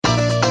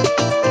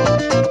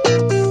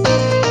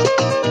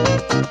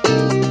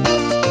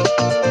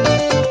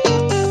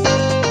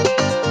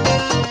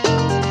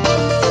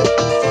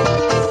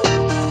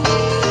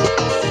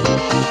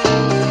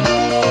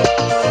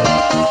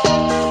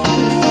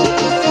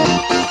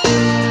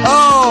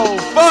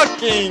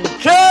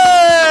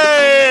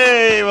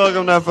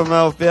Welcome to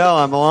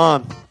FMLFPL. I'm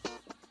Alon.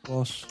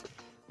 Walsh.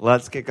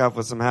 Let's kick off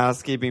with some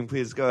housekeeping.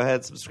 Please go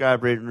ahead,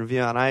 subscribe, rate, and review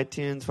on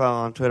iTunes.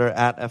 Follow on Twitter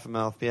at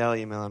FMLFPL.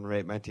 Email and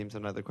rate my team.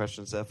 Send other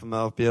questions to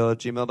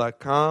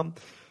FMLFPL@gmail.com.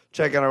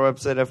 Check out our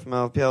website,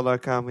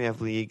 FMLFPL.com. We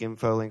have league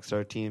info, links to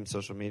our team,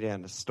 social media,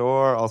 and the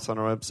store. Also on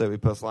our website, we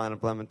post line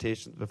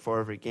implementations before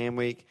every game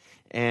week.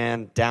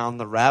 And Down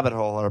the Rabbit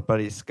Hole, our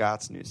buddy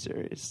Scott's new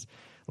series.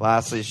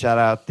 Lastly, shout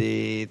out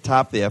the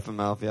top of the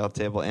FMLFPL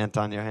table,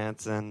 Anton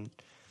Johansson.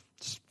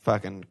 Just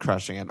fucking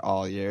crushing it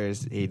all year.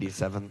 He's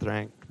 87th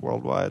ranked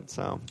worldwide,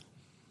 so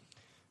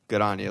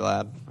good on you,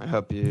 lad. I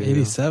hope you...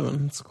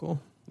 87, that's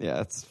cool. Yeah,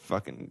 it's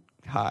fucking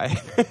high.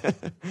 Yeah.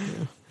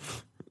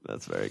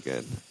 That's very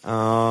good.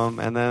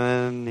 And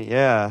then,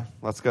 yeah,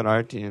 let's go to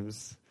our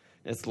teams.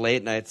 It's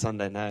late night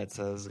Sunday night,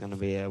 so this is going to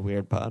be a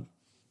weird pod.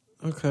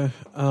 Okay.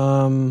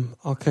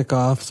 I'll kick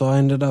off. So I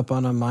ended up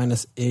on a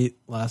 -8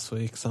 last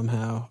week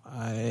somehow.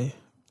 I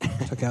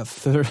took out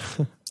three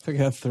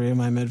of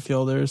my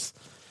midfielders.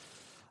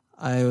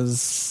 I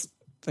was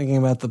thinking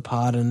about the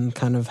pod and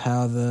kind of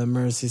how the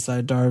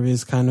Merseyside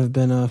derby's kind of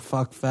been a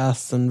fuck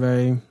fest and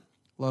very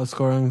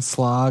low-scoring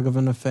slog of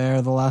an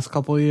affair the last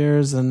couple of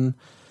years, and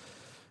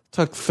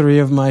took 3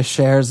 of my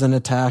shares in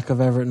attack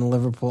of Everton and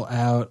Liverpool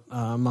out,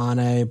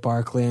 Mane,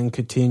 Barkley, and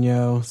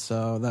Coutinho,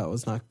 so that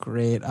was not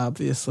great,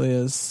 obviously,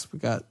 as we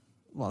got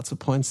lots of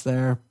points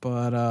there,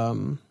 but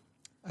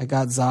I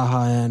got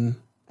Zaha in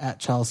at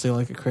Chelsea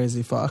like a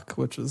crazy fuck,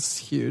 which was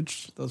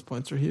huge. Those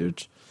points are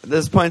huge.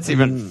 Those points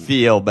even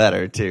feel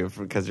better, too,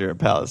 because you're a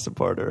Palace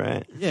supporter,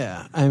 right?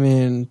 Yeah, I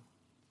mean,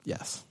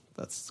 yes,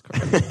 that's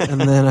correct.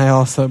 And then I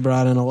also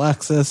brought in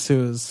Alexis, who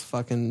was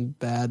fucking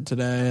bad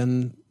today,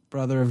 and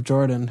brother of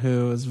Jordan,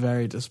 who was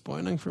very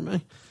disappointing for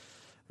me.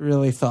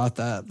 Really thought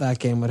that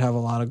game would have a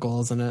lot of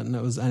goals in it, and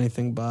it was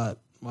anything but.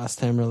 West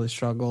Ham really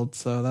struggled,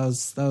 so that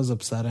was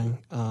upsetting.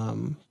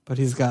 But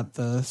he's got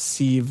the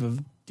sieve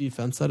of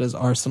defense that is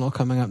Arsenal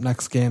coming up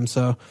next game,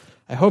 so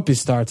I hope he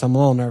starts. I'm a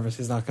little nervous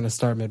he's not going to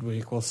start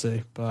midweek. We'll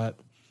see, but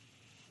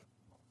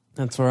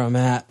that's where I'm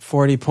at.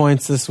 40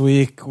 points this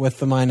week with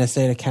the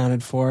 -8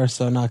 accounted for,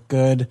 so not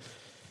good.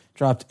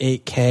 Dropped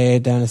 8K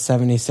down to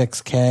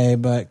 76K,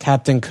 but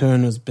Captain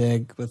Kuhn was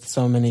big with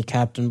so many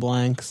captain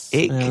blanks.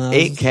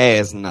 8K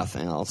is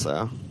nothing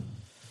also.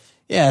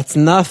 Yeah, it's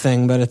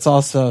nothing, but it's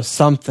also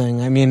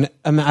something. I mean,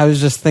 I was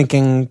just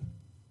thinking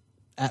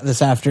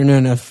this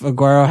afternoon, if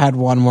Aguero had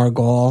one more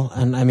goal,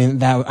 and I mean,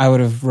 that I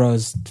would have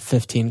rose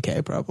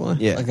 15K probably.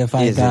 Yeah, like if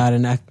I got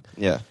an...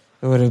 Yeah.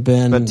 It would have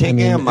been... But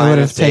taking a it would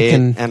have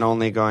 -8 and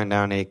only going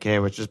down 8K,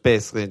 which is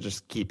basically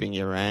just keeping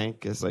your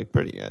rank, is like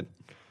pretty good.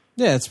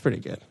 Yeah, it's pretty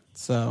good.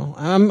 So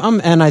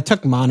and I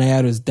took Mane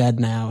out, who's dead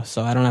now,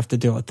 so I don't have to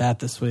deal with that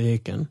this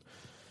week. And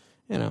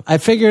I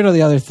figured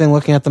the other thing,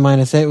 looking at the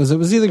 -8, was it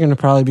was either going to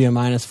probably be a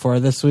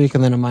 -4 this week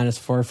and then a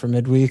 -4 for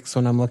midweek.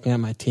 So when I'm looking at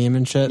my team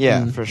and shit,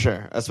 yeah, for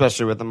sure,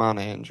 especially with the Mane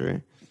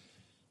injury.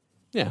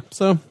 Yeah,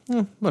 so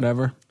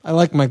whatever. I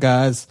like my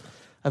guys.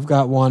 I've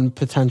got one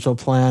potential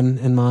plan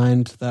in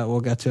mind that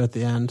we'll get to at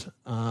the end.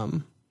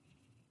 No,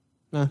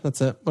 that's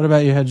it. What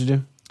about you? How'd you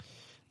do?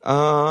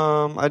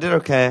 I did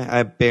okay.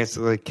 I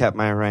basically kept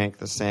my rank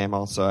the same.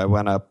 Also, I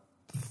went up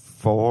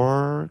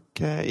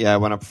 4K. Yeah, I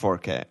went up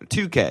 4K.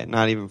 2K,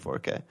 not even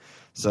 4K.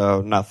 So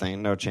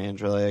nothing, no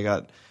change really. I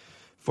got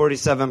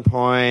 47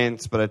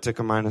 points, but I took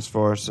a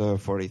 -4, so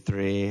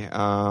 43.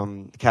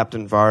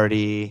 Captain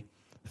Vardy,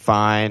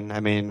 fine.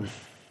 I mean,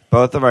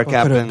 both of our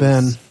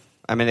captains.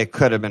 I mean, it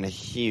could have been a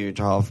huge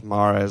haul if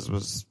Mahrez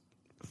was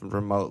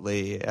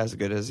remotely as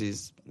good as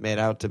he's made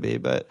out to be,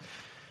 but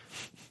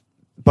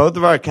both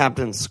of our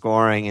captains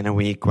scoring in a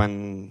week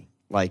when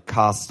like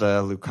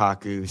Costa,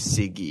 Lukaku,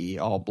 Siggy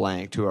all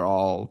blanked, who are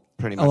all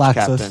pretty much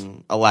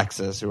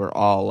Alexis, who are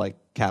all like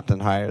captain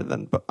higher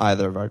than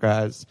either of our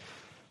guys,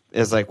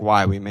 is like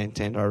why we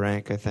maintained our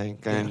rank, I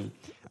think. And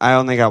I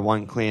only got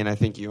one clean. I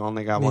think you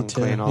only got one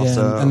clean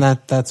also. Yeah, and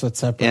that's what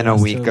separated in a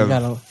week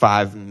of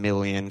 5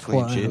 million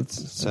clean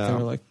sheets. So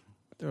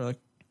they were like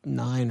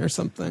 9 or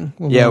something.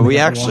 Yeah, we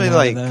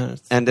actually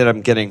ended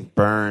up getting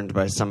burned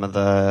by some of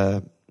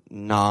the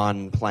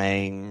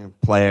non-playing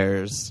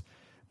players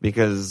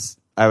because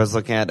I was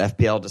looking at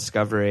FPL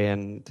Discovery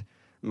and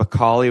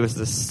Macaulay was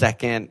the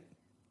second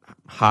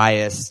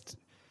highest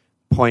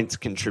points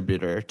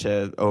contributor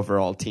to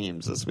overall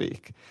teams this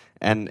week.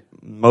 And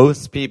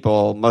most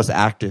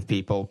active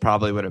people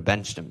probably would have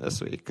benched him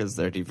this week because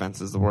their defense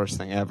is the worst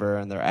thing ever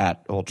and they're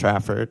at Old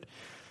Trafford.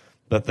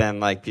 But then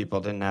like people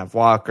didn't have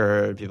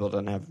Walker, people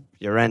didn't have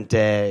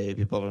Llorente,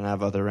 people didn't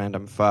have other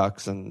random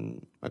fucks,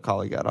 and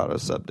Macaulay got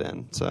auto-subbed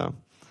in. So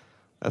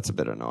that's a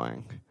bit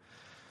annoying.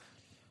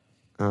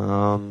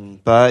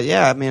 But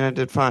yeah, I mean, I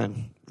did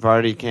fine.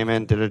 Vardy came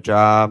in, did a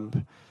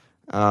job.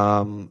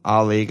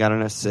 Ali got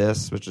an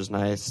assist, which is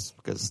nice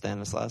because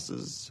Stanislas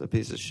is a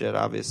piece of shit,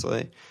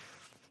 obviously.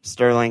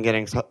 Sterling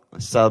getting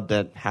subbed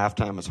at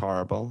halftime was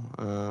horrible.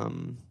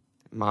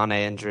 Mane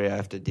injury I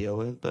have to deal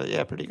with, but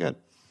yeah, pretty good.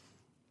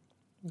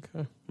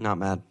 Okay. Not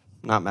mad.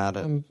 Not mad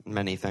at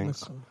many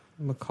things.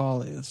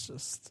 Macaulay is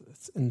just,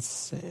 it's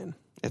insane.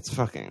 It's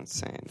fucking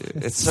insane, dude.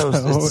 It's It's so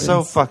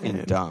insane.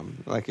 fucking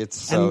dumb. Like, it's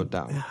so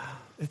dumb.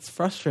 It's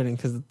frustrating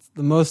because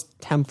the most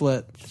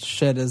template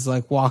shit is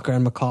like Walker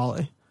and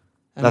McCauley.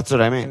 And That's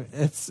what I mean.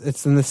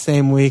 It's in the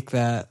same week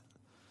that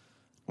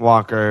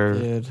Walker.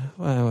 dude.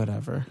 Well,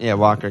 whatever. Yeah,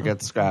 Walker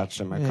gets scratched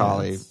and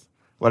McCauley. it's-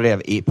 What did he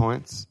have? 8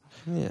 points?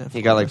 Yeah,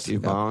 He got like of course 2 he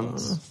got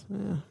bones. bonus. Yeah.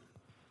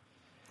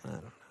 I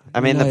don't know. I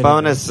mean, the United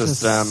bonus is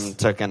system just-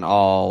 took an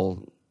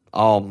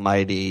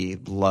almighty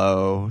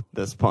low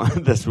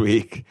this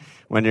week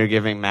when you're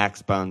giving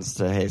max bones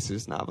to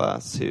Jesus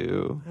Navas,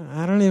 who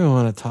I don't even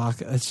want to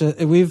talk. It's just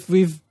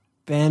we've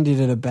bandied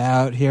it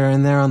about here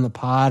and there on the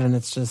pod, and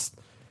it's just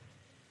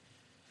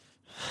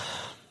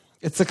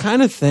it's the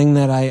kind of thing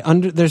that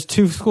there's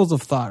two schools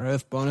of thought, right?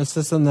 With bonus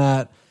system,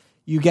 that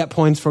you get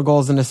points for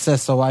goals and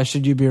assists, so why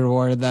should you be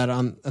rewarded that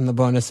in the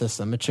bonus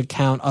system? It should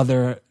count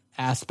other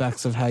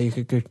aspects of how you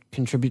could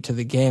contribute to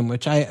the game,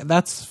 which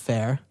that's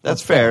fair.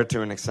 that's fair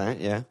to an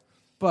extent, yeah.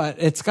 But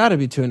it's got to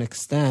be to an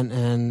extent,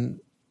 and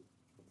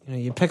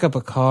you pick up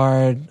a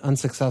card,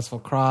 unsuccessful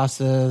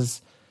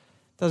crosses.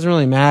 Doesn't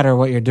really matter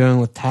what you're doing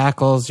with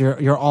tackles.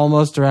 You're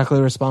almost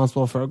directly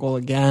responsible for a goal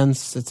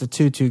against. It's a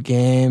 2-2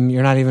 game.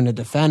 You're not even a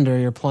defender.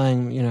 You're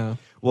playing,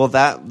 Well,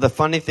 the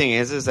funny thing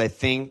is I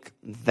think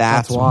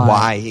that's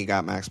why he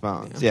got max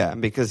bones. Yeah,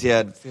 because he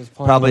had He was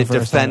playing probably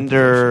reverse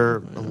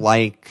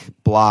defender-like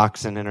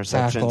blocks and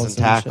interceptions Tackles and and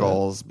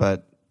tackles,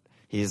 but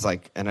he's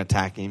like an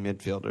attacking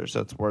midfielder,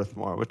 so it's worth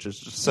more, which is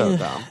just so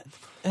dumb.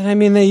 And I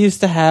mean, they used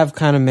to have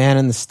kind of man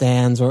in the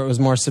stands where it was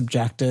more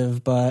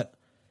subjective, but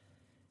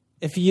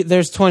if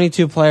there's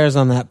 22 players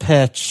on that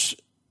pitch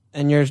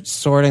and you're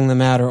sorting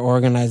them out or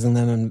organizing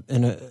them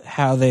in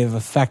how they've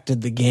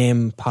affected the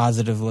game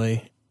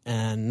positively,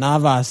 and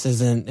Navas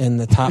isn't in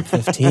the top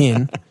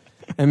 15.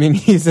 I mean,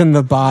 he's in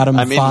the bottom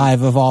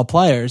 5 of all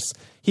players.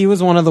 He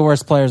was one of the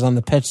worst players on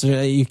the pitch.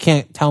 You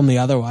can't tell me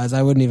otherwise.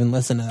 I wouldn't even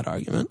listen to that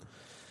argument.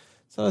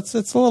 So it's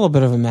a little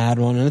bit of a mad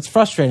one, and it's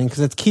frustrating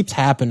because it keeps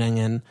happening.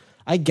 And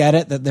I get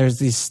it that there's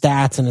these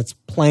stats, and it's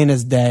plain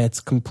as day. It's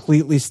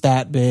completely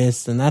stat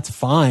based, and that's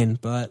fine.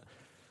 But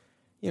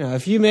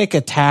if you make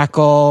a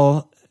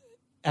tackle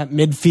at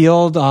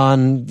midfield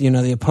on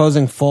the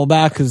opposing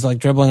fullback who's like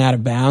dribbling out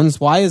of bounds,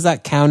 why is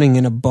that counting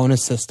in a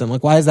bonus system?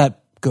 Like, why is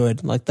that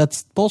good? Like,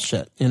 that's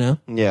bullshit.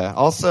 Yeah.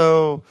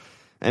 Also,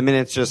 I mean,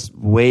 it's just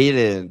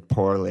weighted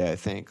poorly, I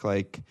think.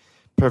 Like,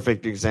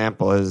 perfect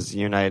example is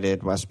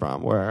United West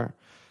Brom, where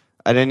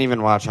I didn't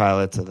even watch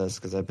highlights of this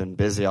because I've been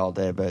busy all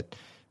day, but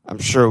I'm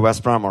sure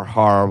West Brom were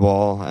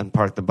horrible and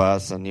parked the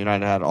bus, and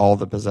United had all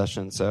the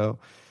possession. So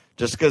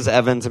just because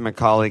Evans and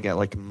McCauley get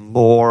like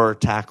more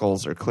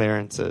tackles or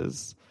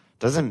clearances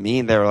doesn't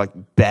mean they're like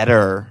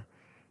better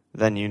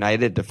than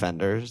United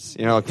defenders.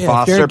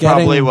 Foster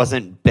probably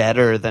wasn't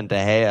better than De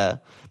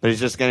Gea, but he's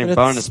just getting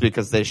bonus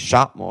because they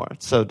shot more.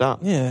 It's so dumb.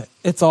 Yeah,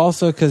 it's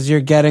also because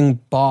you're getting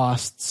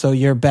bossed, so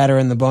you're better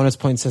in the bonus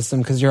point system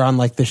because you're on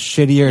like the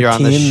shittier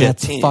team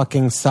that's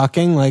fucking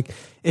sucking. Like,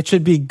 it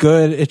should be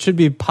good. It should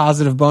be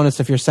positive bonus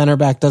if your center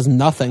back does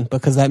nothing,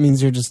 because that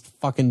means you're just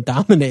fucking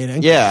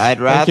dominating. Yeah, I'd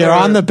rather you're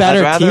on the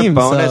better team.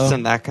 Bonus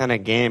in that kind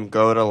of game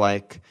go to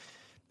like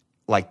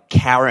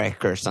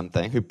Carrick or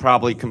something, who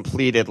probably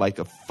completed like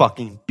a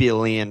fucking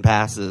billion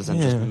passes and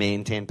just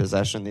maintained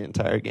possession the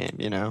entire game,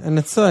 And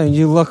it's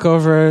you look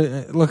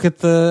at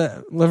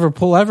the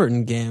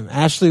Liverpool-Everton game.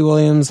 Ashley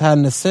Williams had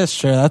an assist,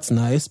 sure, that's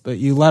nice, but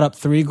you let up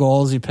 3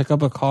 goals, you pick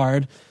up a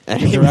card,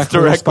 and you're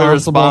directly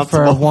responsible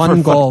for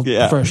one goal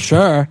for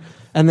sure,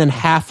 and then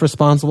half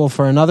responsible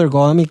for another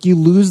goal. I mean, you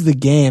lose the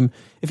game.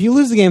 If you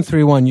lose the game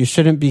 3-1, you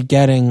shouldn't be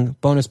getting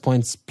bonus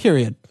points,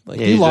 period. Like,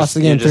 you lost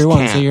the game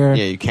 3-1, so you're...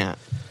 Yeah, you can't.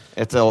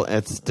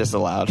 It's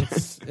disallowed.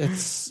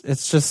 It's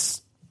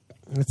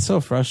so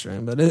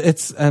frustrating, but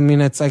it's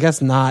I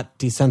guess not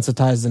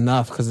desensitized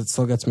enough because it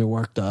still gets me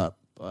worked up.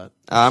 But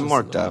I'm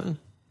worked up.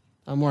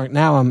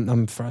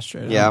 I'm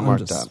frustrated. Yeah, I'm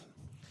worked up.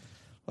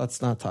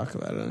 Let's not talk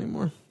about it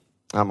anymore.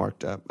 I'm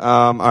worked up.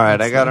 All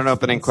right, I got an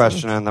opening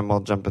question, and then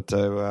we'll jump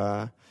into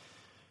a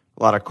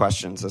lot of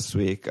questions this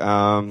week.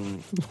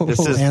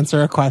 We'll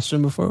answer a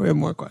question before we have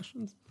more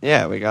questions.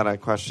 Yeah, we got to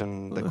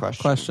question the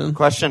question.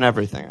 Question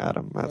everything,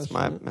 Adam. That's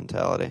my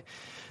mentality.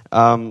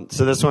 So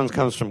this one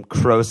comes from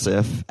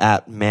Crosif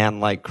at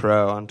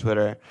 @manlikecrow on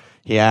Twitter.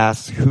 He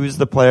asks, who's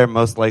the player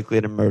most likely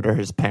to murder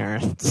his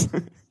parents?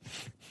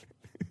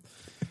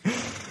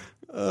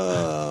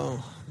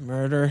 Oh,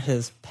 murder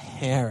his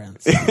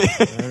parents.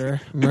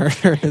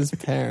 murder his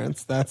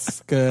parents.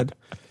 That's good.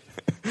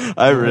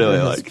 I really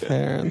like it.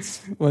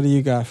 Parents. What do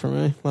you got for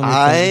me?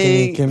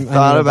 I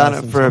thought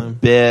about it for a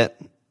bit,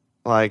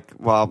 like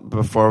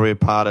before we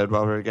potted,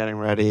 while we were getting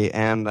ready,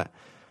 and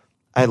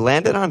I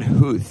landed on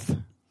Huth.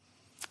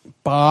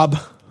 Bob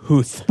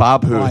Huth.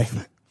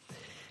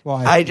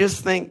 Why? I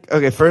just think,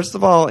 okay, first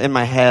of all, in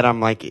my head,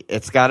 I'm like,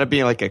 it's got to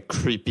be like a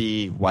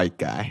creepy white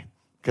guy,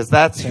 because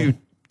that's who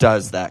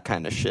does that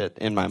kind of shit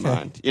in my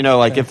mind. You know,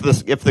 like if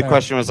the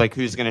question was like,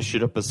 who's going to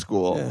shoot up a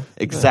school?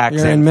 Exact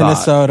You're same in thought.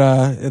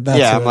 Minnesota.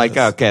 That's I'm like,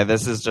 okay,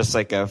 this is just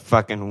like a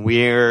fucking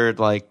weird,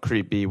 like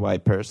creepy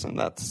white person.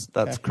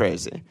 That's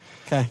crazy.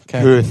 Okay.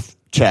 Huth,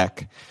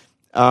 check.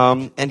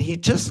 And he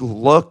just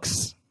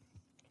looks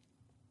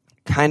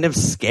kind of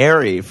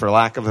scary, for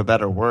lack of a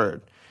better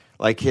word.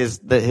 Like his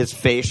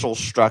facial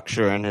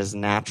structure and his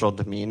natural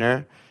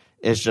demeanor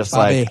is just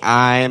Bobby. like,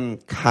 I'm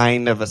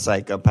kind of a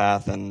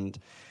psychopath, and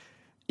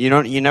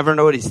you never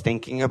know what he's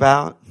thinking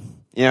about.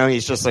 You know,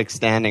 he's just like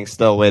standing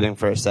still waiting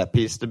for a set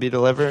piece to be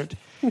delivered.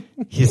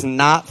 He's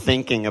not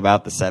thinking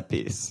about the set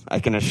piece. I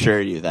can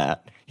assure you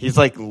that. He's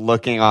like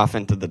looking off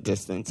into the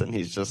distance, and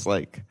he's just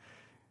like,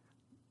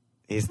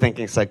 he's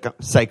thinking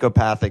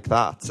psychopathic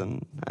thoughts,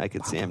 and I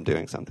could see him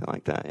doing something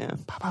like that, yeah.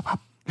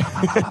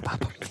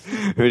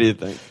 Who do you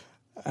think?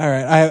 All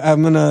right,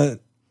 I'm going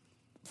to...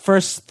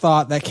 First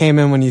thought that came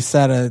in when you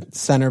said a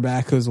center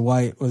back who's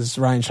white was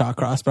Ryan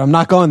Shawcross, but I'm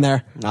not going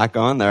there. Not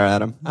going there,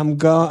 Adam. I'm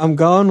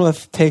going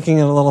with taking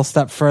it a little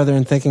step further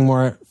and thinking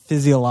more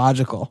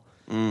physiological.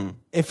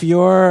 If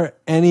you're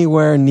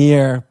anywhere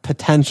near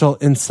potential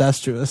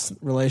incestuous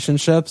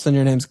relationships and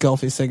your name's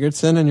Gylfi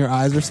Sigurdsson and your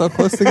eyes are so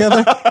close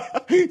together,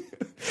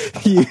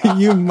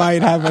 you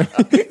might have a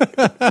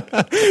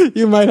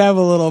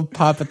little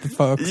pop at the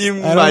folks. You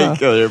might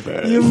kill your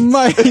parents. You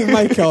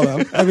might kill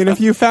them. I mean, if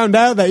you found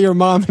out that your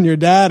mom and your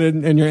dad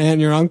and your aunt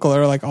and your uncle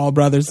are like all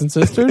brothers and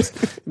sisters,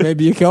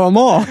 maybe you kill them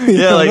all.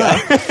 Yeah, like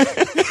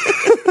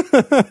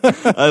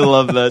I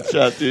love that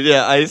shot, dude.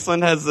 Yeah,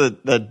 Iceland has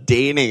the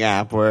dating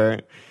app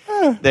where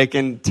they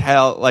can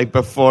tell, like,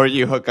 before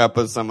you hook up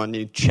with someone,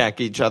 you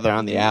check each other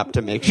on the app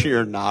to make sure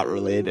you're not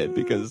related,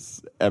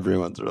 because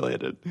everyone's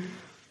related.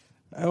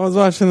 I was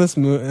watching this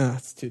movie. Oh,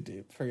 it's too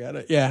deep. Forget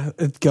it. Yeah,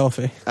 it's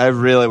Gylfi. I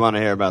really want to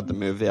hear about the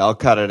movie. I'll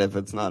cut it if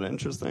it's not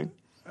interesting.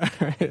 All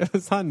right, it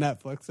was on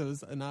Netflix. It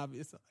was an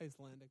obvious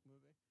Icelandic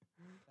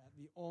movie.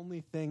 The only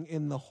thing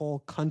in the whole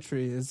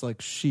country is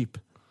like sheep.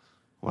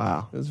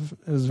 Wow. It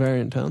was very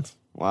intense.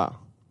 Wow.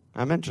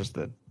 I'm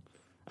interested.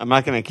 I'm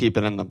not going to keep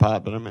it in the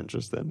pot, but I'm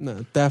interested.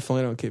 No,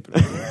 definitely don't keep it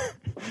in there.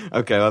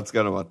 Okay, let's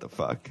go to what the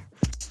fuck.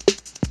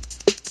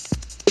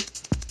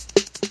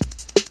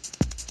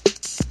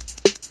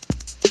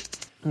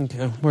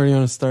 Okay, where do you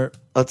want to start?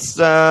 Let's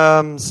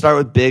start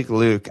with Big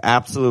Luke,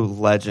 absolute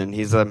legend.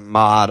 He's a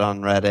mod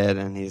on Reddit,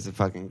 and he's a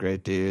fucking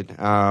great dude.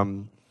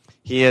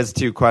 He has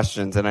two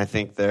questions, and I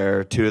think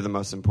they're two of the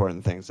most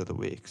important things of the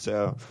week.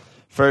 So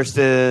first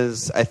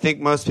is, I think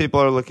most people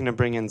are looking to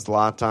bring in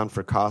Zlatan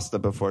for Costa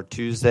before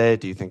Tuesday.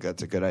 Do you think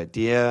that's a good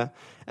idea?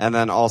 And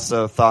then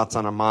also thoughts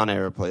on a Mane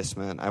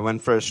replacement. I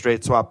went for a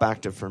straight swap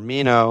back to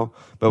Firmino,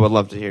 but would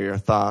love to hear your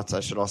thoughts.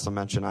 I should also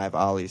mention I have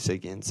Ali,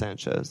 Siggy, and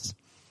Sanchez.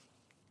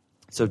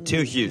 So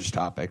two huge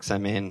topics. I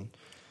mean,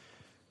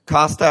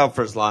 Costa out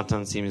for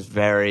Zlatan seems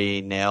very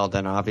nailed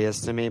and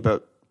obvious to me,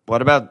 but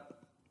what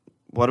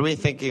are we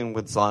thinking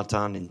with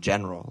Zlatan in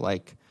general?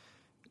 Like,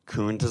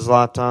 Kun to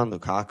Zlatan,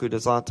 Lukaku to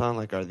Zlatan?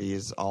 Like, are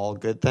these all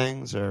good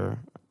things, or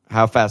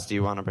how fast do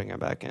you want to bring him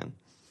back in?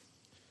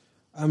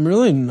 I'm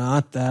really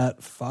not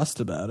that fussed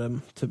about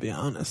him, to be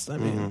honest. I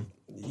mean,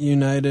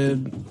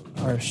 United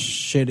are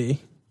shitty.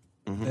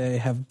 They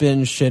have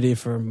been shitty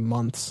for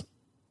months,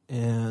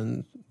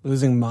 and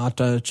losing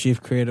Mata,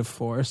 chief creative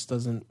force,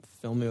 doesn't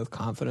fill me with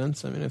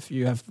confidence. I mean, if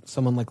you have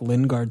someone like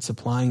Lingard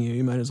supplying you,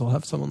 you might as well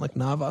have someone like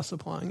Navas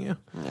supplying you.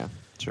 Yeah,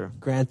 true.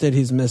 Granted,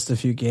 he's missed a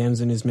few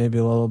games and he's maybe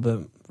a little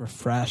bit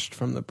refreshed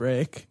from the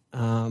break.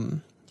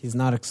 He's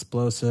not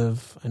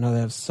explosive. I know they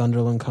have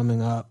Sunderland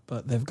coming up,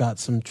 but they've got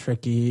some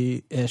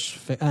tricky-ish...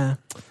 I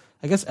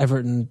guess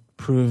Everton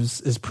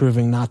is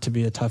proving not to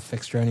be a tough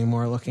fixture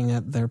anymore, looking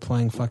at they're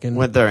playing fucking...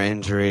 With their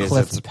injuries,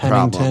 Cliff it's a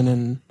Pennington problem.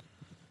 And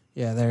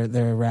yeah,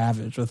 they're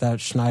ravaged without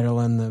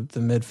Schneiderlin. The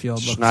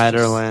midfield looks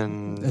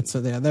Schneiderlin,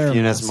 they're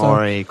Funes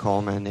Mori,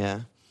 Coleman,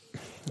 yeah.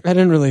 I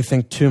didn't really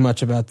think too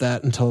much about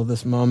that until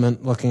this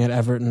moment. Looking at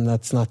Everton,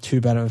 that's not too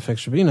bad of a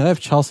fixture. But they have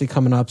Chelsea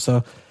coming up,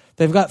 so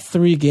they've got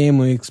 3 game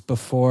weeks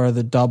before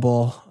the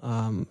double,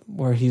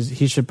 where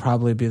he should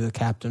probably be the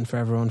captain for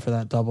everyone for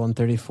that double in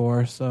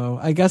 34. So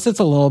I guess it's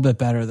a little bit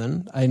better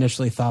than I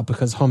initially thought,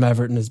 because home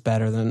Everton is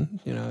better than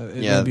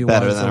maybe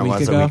better than it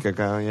was ago. a week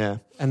ago. Yeah,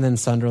 and then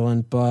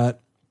Sunderland,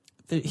 but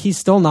he's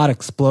still not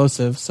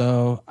explosive.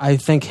 So I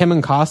think him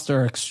and Costa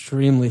are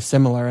extremely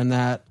similar in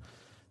that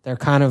they're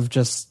kind of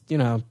just,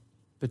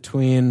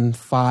 between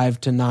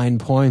 5 to 9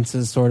 points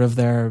is sort of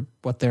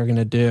what they're going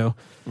to do.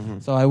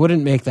 So I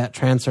wouldn't make that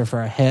transfer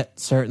for a hit,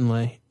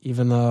 certainly,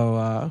 even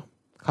though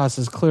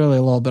Costa's clearly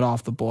a little bit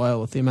off the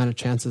boil with the amount of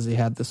chances he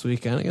had this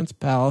weekend against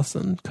Palace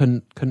and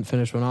couldn't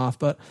finish one off.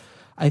 But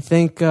I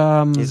think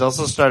he's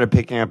also started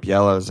picking up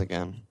yellows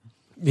again.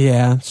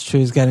 Yeah, it's true.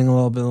 He's getting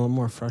a little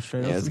more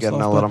frustrated. Yeah, he's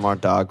getting a little more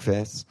dog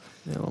face.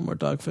 Yeah, a little more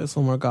dog face, a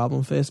little more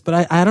goblin face.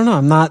 But I don't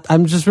know.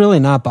 I'm just really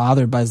not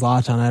bothered by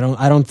Zlatan.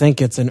 I don't think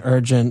it's an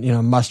urgent,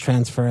 must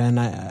transfer in.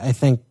 I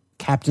think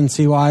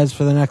captaincy wise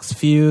for the next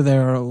few,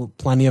 there are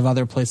plenty of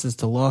other places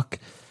to look.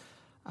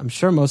 I'm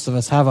sure most of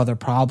us have other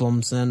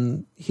problems,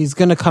 and he's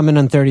going to come in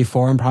on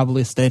 34 and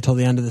probably stay till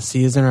the end of the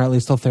season, or at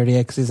least till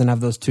 38 because he's going to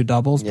have those 2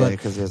 doubles. Yeah,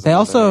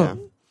 but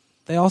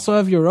they also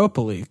have Europa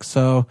League,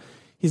 so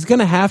he's going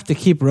to have to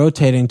keep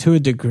rotating to a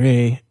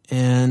degree.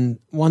 And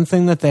one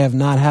thing that they have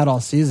not had all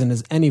season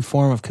is any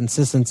form of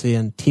consistency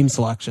in team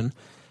selection.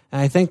 And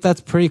I think that's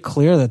pretty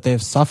clear that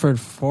they've suffered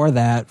for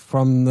that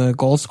from the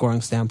goal scoring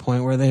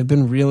standpoint, where they've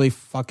been really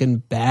fucking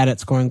bad at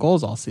scoring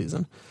goals all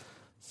season.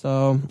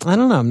 So I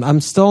don't know.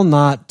 I'm still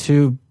not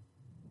too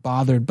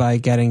bothered by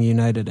getting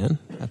United in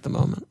at the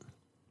moment.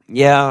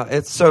 Yeah,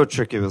 it's so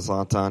tricky with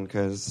Zlatan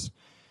because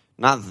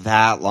not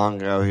that long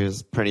ago he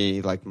was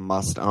pretty like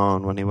must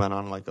own when he went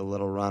on like a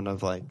little run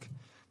of like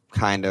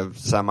kind of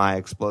semi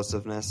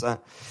explosiveness.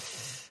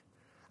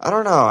 I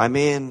don't know. I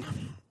mean,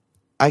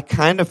 I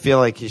kind of feel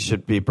like he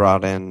should be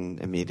brought in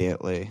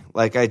immediately.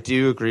 Like I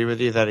do agree with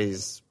you that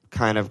he's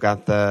kind of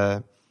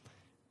got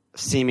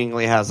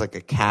seemingly has like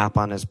a cap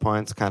on his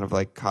points, kind of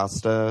like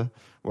Costa,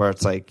 where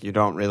it's like you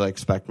don't really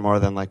expect more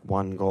than like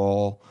 1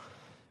 goal.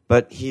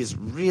 But he's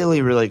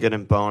really, really good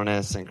in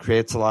bonus and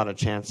creates a lot of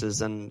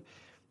chances. And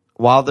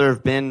while there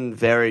have been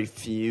very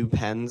few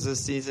pens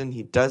this season,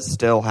 he does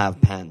still have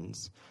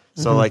pens.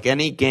 So like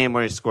any game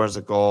where he scores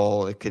a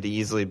goal, it could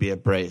easily be a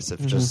brace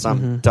if just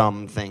some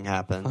dumb thing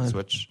happens,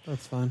 which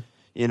that's fine.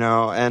 You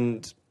know,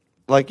 and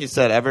like you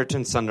said,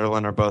 Everton,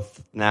 Sunderland are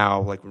both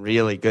now like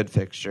really good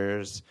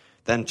fixtures.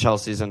 Then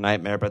Chelsea's a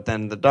nightmare, but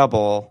then the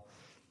double,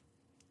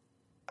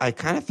 I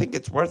kind of think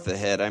it's worth a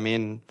hit. I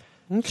mean,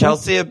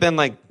 Chelsea have been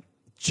like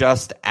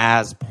just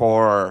as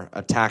poor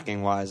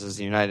attacking wise as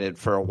United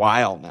for a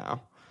while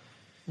now.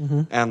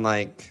 And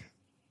like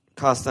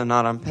Costa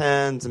not on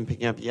pens and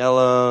picking up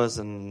yellows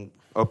and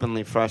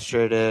openly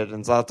frustrated,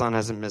 and Zlatan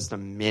hasn't missed a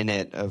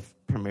minute of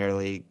Premier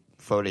League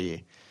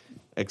footy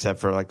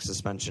except for like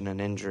suspension and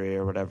injury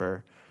or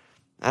whatever.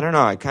 I don't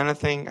know. I kind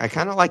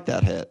of like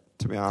that hit,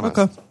 to be honest.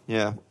 Okay.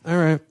 Yeah. All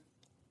right.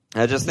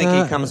 I just think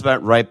he comes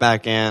right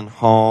back in,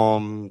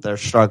 home. They're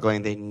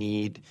struggling. They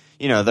need,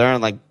 they're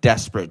in like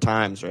desperate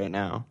times right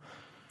now.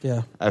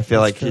 Yeah. I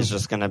feel like he's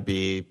just going to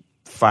be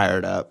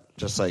fired up.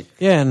 Just like,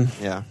 and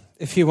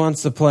if he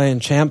wants to play in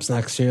champs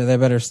next year, they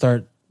better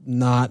start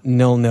not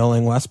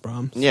 0-0ing West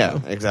Brom. So. Yeah,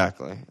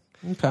 exactly.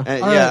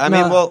 Okay.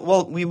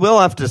 We will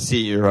have to see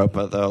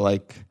Europa though,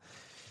 like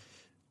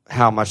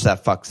how much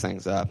that fucks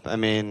things up. I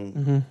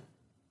mean,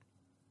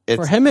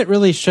 for him it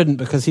really shouldn't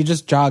because he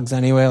just jogs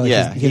anyway.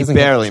 Like he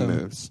barely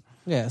moves.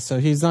 Yeah, so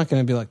he's not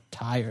going to be like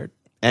tired.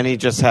 And he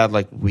just had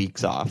like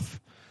weeks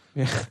off.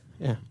 Yeah.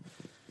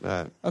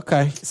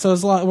 Okay, so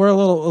we're a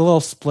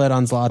little split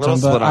on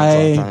Zlatan,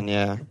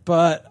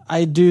 but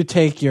I do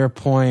take your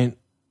point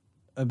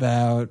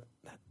about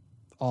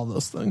all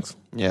those things.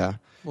 Yeah,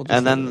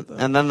 and then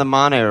the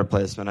Mane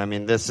replacement. I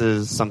mean, this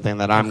is something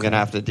that I'm going to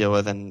have to deal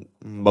with, and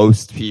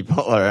most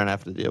people are going to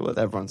have to deal with.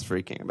 Everyone's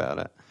freaking about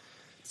it.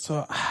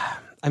 So,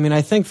 I mean,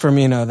 I think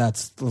Firmino,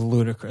 that's the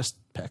ludicrous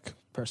pick.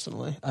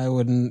 Personally,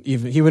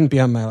 he wouldn't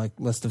be on my like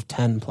list of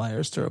 10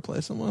 players to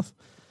replace him with.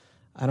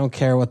 I don't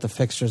care what the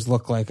fixtures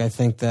look like. I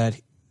think that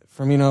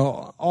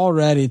Firmino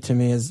already, to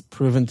me, has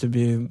proven to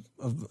be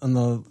on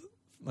the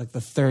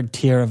third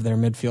tier of their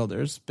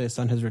midfielders based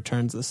on his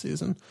returns this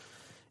season.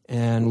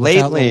 And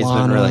lately, he's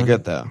been really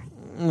good, though.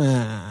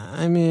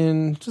 I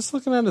mean, just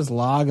looking at his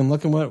log and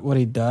looking what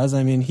he does,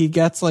 I mean, he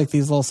gets like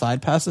these little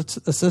side pass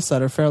assists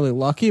that are fairly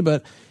lucky,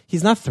 but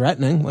he's not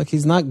threatening. Like,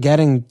 he's not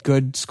getting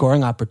good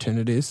scoring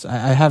opportunities.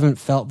 I haven't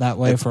felt that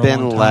way for a long time.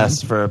 It's been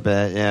less for a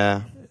bit,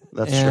 yeah.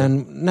 That's true.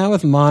 And now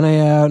with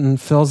Mane out and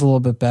Phil's a little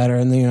bit better,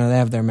 and they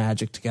have their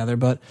magic together,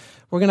 but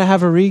we're going to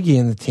have Origi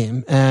in the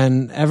team.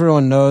 And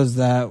everyone knows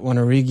that when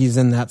Origi's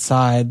in that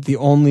side, the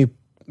only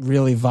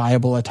really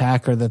viable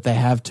attacker that they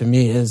have to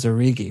me is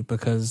Origi,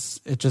 because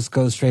it just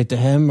goes straight to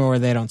him or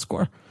they don't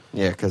score.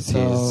 Yeah, because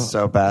he's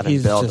so bad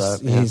at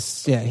build-up.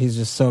 He's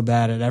just so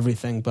bad at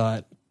everything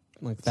but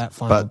like that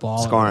final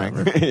ball.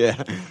 Scoring.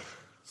 Yeah.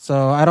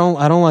 So I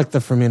don't like the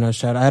Firmino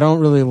shot. I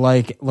don't really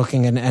like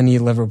looking at any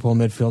Liverpool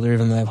midfielder,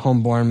 even though they have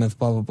home Bournemouth,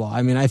 blah, blah, blah.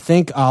 I mean, I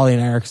think Ollie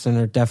and Eriksen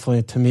are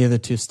definitely, to me, the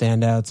two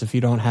standouts if you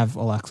don't have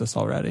Alexis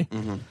already.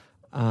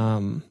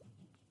 I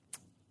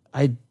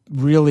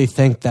really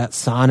think that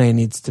Sane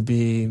needs to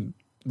be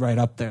right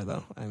up there,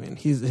 though. I mean,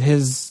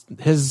 his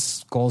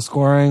goal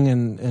scoring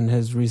and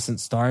his recent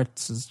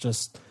starts is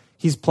just,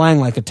 he's playing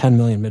like a 10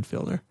 million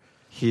midfielder.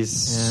 He's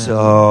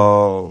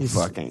so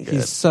fucking good.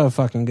 He's so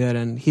fucking good,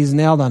 and he's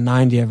nailed on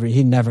 90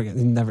 he never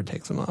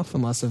takes him off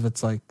unless if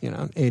it's like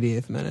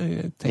 88th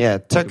minute.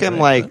 It took him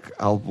like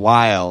a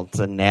while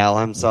to nail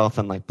himself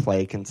and like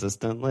play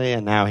consistently,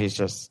 and now he's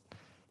just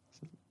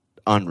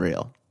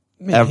unreal.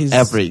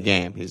 Every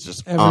game he's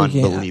just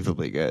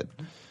unbelievably good.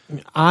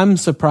 I'm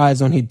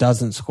surprised when he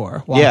doesn't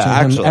score.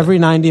 Watching him every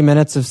 90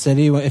 minutes of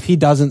City, if he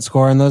doesn't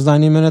score in those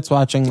 90 minutes,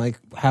 watching like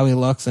how he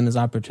looks and his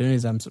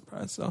opportunities, I'm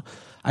surprised. So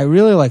I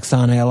really like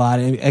Sane a lot.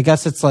 I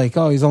guess it's like,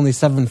 he's only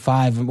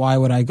 7.5, and why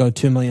would I go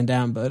 2 million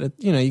down? But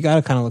you got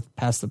to kind of look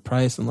past the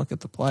price and look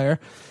at the player.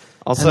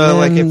 Also,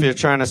 like if you're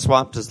trying to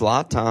swap to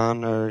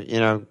Zlatan or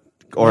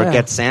or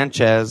get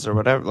Sanchez or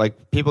whatever.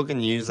 Like, people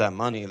can use that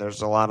money.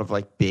 There's a lot of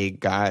like big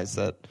guys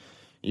that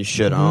you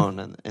should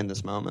own in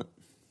this moment.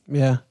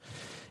 Yeah.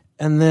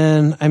 And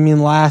then, I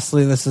mean,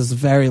 lastly, this is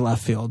very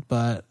left field,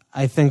 but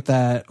I think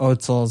that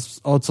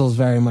Otzel's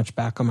very much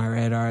back on my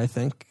radar. I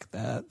think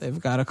that they've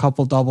got a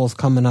couple doubles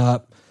coming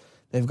up.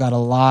 They've got a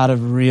lot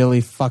of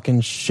really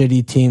fucking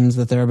shitty teams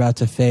that they're about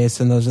to face,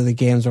 and those are the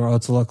games where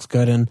Otzel looks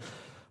good. And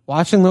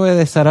watching the way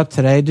they set up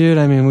today, dude,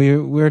 I mean, we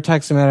were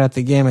texting about it at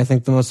the game. I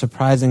think the most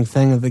surprising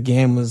thing of the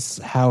game was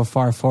how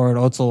far forward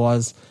Otzel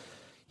was.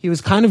 He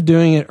was kind of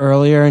doing it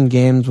earlier in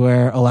games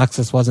where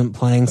Alexis wasn't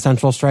playing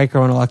central striker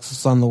when Alexis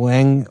was on the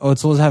wing.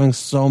 Otzel was having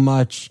so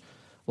much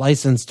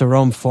license to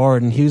roam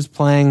forward, and he was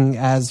playing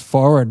as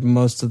forward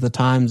most of the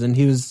times, and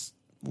he was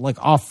like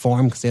off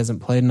form because he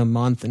hasn't played in a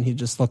month, and he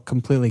just looked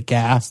completely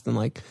gassed in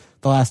like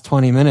the last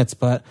 20 minutes.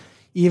 But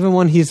even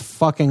when he's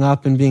fucking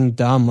up and being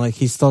dumb, like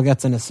he still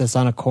gets an assist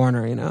on a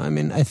corner, you know? I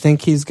mean, I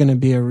think he's going to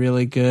be a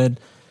really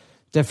good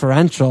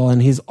differential, and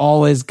he's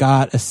always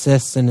got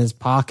assists in his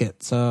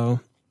pocket. So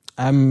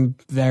I'm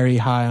very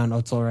high on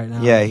Otzel right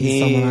now. Yeah,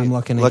 he's someone I'm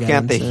looking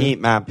at the heat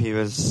map, he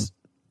was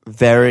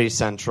very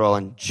central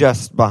and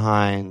just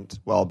behind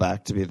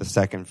Welbeck to be the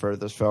second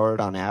furthest forward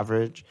on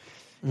average.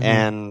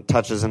 And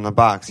touches in the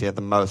box, he had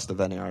the most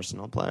of any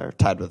Arsenal player,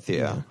 tied with Theo.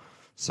 Yeah.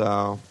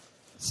 So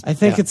I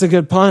think it's a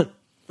good punt.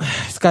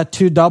 He's got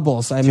two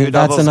doubles. I mean,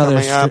 doubles that's another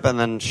coming up, and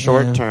then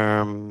short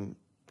term,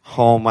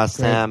 home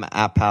West Ham,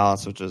 at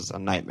Palace, which is a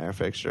nightmare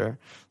fixture,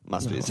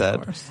 must be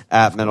said.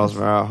 At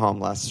Middlesbrough, home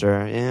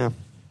Leicester.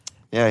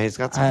 Yeah, he's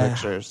got some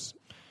fixtures,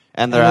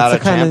 and they're out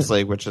of Champions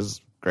League, which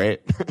is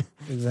great.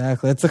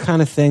 Exactly, it's the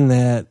kind of thing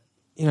that,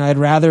 you know, I'd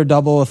rather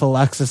double with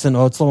Alexis and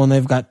Otzel when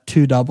they've got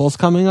two doubles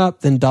coming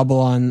up than double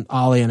on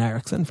Ollie and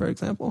Eriksson, for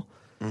example.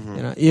 You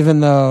know, even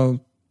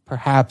though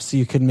perhaps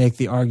you could make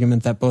the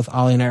argument that both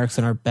Ollie and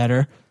Eriksson are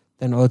better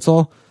than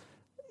Otzel,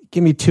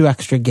 give me 2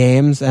 extra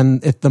games,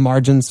 and if the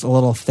margin's a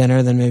little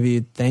thinner than maybe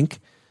you'd think.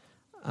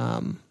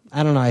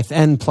 I don't know.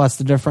 And plus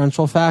the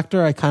differential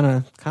factor, I kind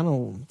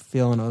of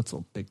feel an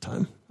Otzel big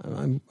time.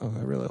 I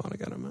really want to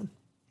get him in.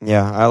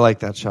 Yeah, I like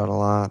that shot a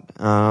lot.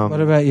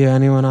 What about you?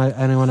 Anyone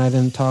I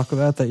didn't talk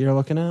about that you're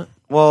looking at?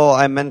 Well,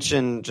 I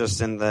mentioned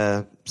just in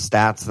the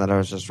stats that I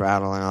was just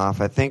rattling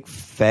off, I think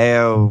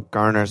Feo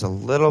garners a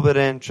little bit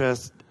of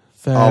interest,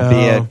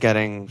 albeit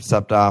getting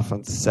subbed off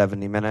on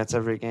 70 minutes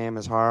every game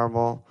is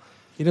horrible.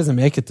 He doesn't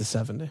make it to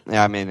 70.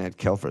 Yeah, I mean, it'd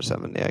kill for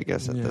 70, I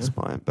guess, at this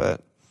point.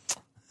 But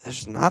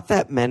there's not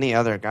that many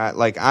other guys.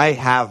 Like, I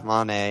have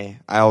Mane.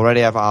 I already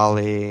have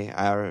Ali.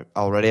 I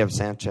already have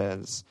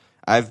Sanchez.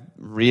 I've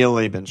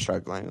really been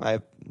struggling.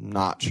 I'm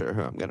not sure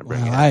who I'm going to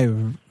bring in. I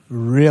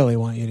really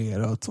want you to get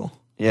Otzel.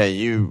 Yeah,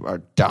 you are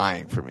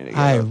dying for me to get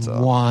Otzel.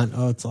 I want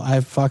Otzel.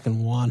 I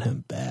fucking want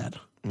him bad.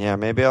 Yeah,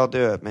 maybe I'll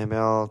do it. Maybe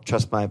I'll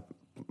trust my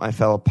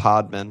fellow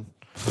podmen.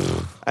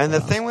 And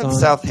the thing with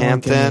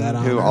Southampton,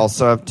 who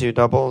also have 2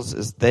 doubles,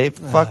 is they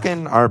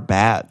fucking are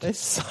bad. They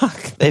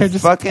suck. They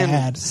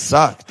fucking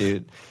suck,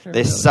 dude.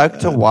 They suck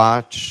to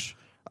watch.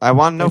 I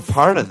want no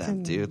part of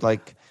them, dude.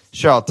 Like,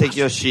 sure, I'll take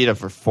Yoshida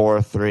for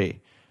 4-3.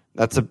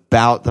 That's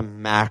about the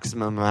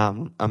maximum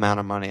amount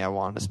of money I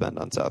want to spend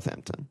on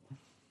Southampton.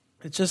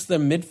 It's just the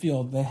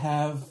midfield. They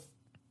have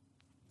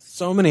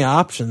so many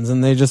options,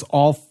 and they just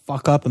all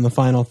fuck up in the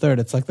final third.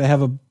 It's like they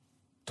have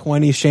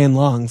 20 Shane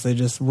Longs. They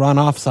just run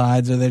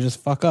offsides or they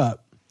just fuck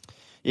up.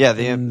 Yeah,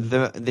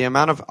 the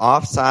amount of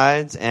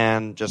offsides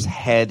and just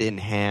head in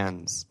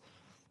hands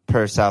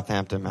per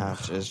Southampton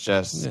match is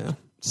just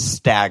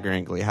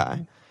staggeringly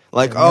high.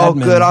 Like,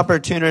 good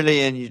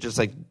opportunity, and you just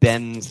like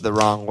bends the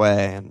wrong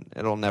way, and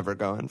it'll never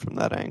go in from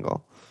that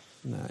angle.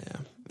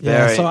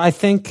 So I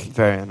think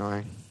very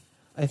annoying.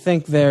 I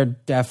think they're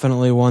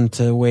definitely one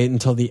to wait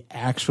until the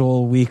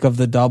actual week of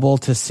the double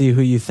to see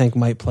who you think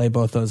might play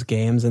both those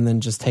games, and then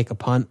just take a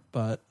punt.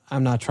 But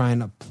I'm not trying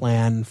to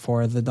plan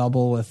for the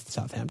double with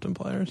Southampton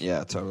players.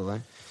 Yeah,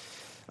 totally.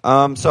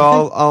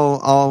 So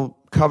I'll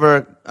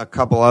cover a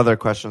couple other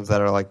questions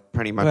that are like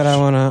pretty much. But I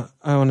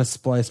want to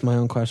splice my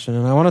own question,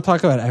 and I want to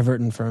talk about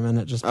Everton for a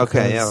minute. Just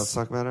okay, yeah, let's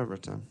talk about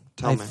Everton.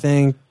 Tell me. I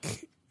think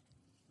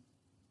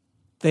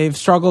they've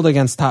struggled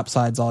against top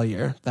sides all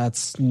year.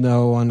 That's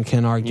no one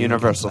can argue.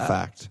 Universal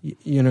fact.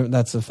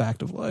 That's a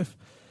fact of life.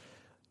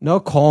 No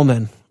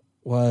Coleman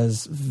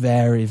was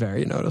very,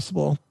 very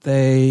noticeable.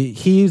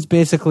 He's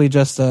basically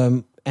just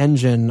an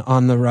engine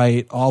on the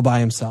right all by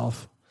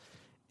himself.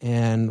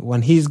 And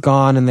when he's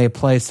gone and they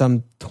play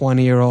some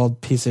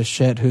 20-year-old piece of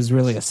shit who's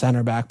really a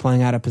center back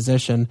playing out of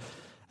position,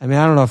 I mean,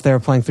 I don't know if they were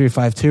playing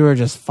 3-5-2 or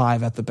just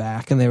 5 at the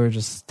back, and they were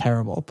just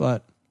terrible.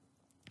 But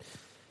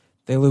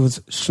they lose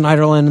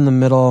Schneiderlin in the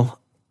middle.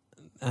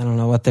 I don't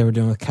know what they were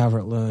doing with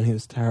Calvert-Lewin. He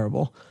was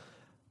terrible.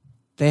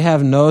 They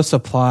have no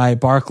supply.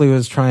 Barkley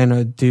was trying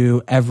to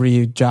do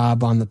every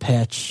job on the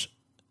pitch.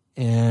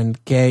 And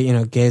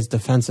Gay's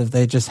defensive.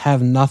 They just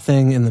have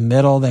nothing in the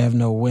middle. They have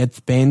no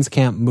width. Baines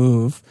can't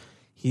move.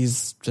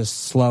 He's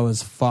just slow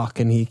as fuck,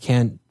 and he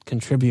can't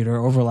contribute or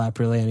overlap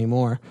really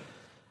anymore.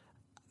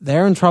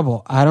 they're in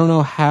trouble. I don't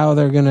know how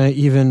they're going to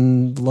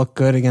even look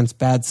good against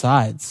bad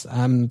sides.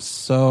 I'm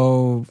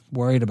so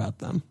worried about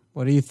them.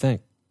 What do you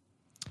think?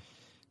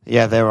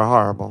 Yeah, they were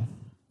horrible.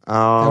 They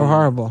were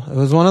horrible. It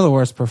was one of the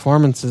worst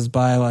performances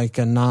by like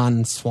a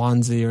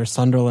non-Swansea or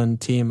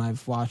Sunderland team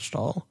I've watched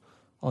all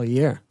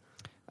year.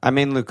 I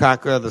mean,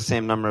 Lukaku had the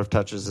same number of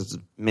touches as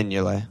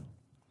Mignolet.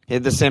 He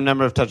had the same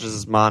number of touches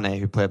as Mane,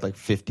 who played like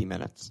 50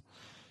 minutes.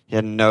 He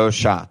had no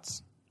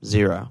shots.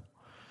 0.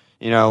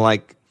 You know,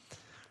 like,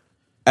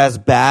 as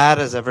bad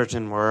as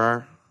Everton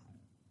were,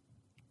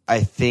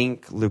 I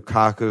think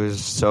Lukaku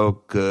is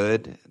so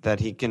good that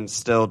he can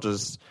still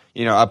just,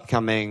 you know,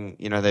 upcoming,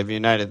 you know, they've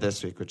United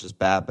this week, which is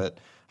bad, but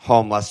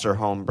home Leicester,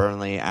 home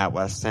Burnley, at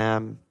West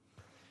Ham.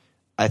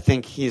 I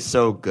think he's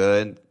so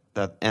good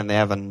that, and they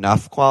have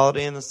enough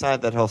quality in the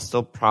side that he'll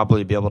still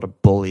probably be able to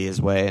bully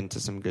his way into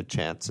some good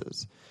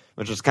chances,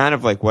 which is kind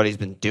of like what he's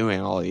been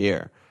doing all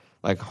year.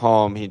 Like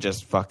home, he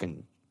just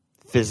fucking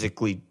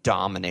physically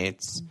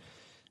dominates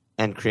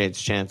and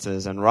creates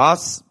chances. And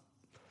Ross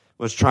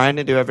was trying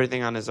to do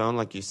everything on his own,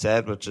 like you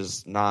said, which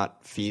is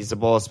not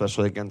feasible,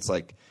 especially against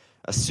like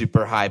a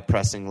super high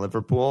pressing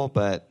Liverpool,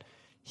 but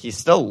he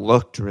still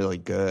looked really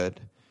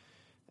good.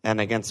 And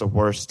against a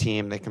worse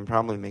team, they can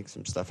probably make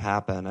some stuff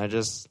happen.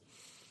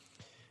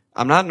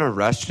 I'm not in a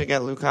rush to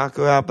get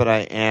Lukaku out, but I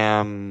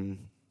am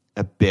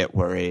a bit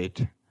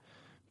worried.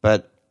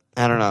 But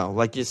I don't know.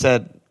 Like you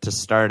said, to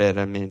start it,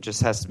 I mean, it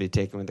just has to be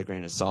taken with a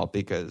grain of salt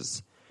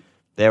because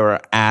they were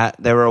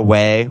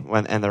away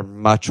and they're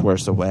much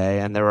worse away,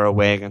 and they were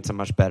away against a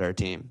much better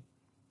team.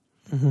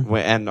 Mm-hmm.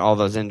 And all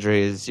those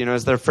injuries, you know,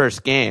 it's their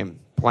first game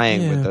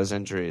playing with those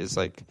injuries.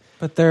 Like,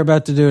 but they're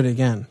about to do it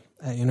again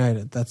at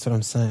United. That's what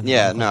I'm saying.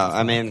 Yeah, no,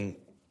 I mean,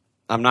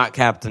 I'm not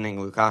captaining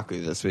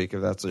Lukaku this week,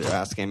 if that's what you're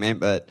asking me,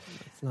 but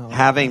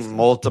having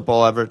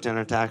multiple Everton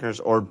attackers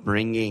or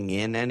bringing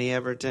in any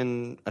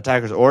Everton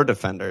attackers or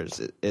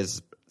defenders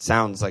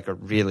sounds like a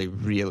really,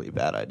 really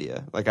bad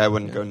idea. Like, I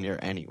wouldn't go near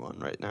anyone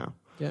right now.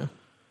 Yeah.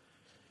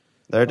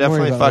 They're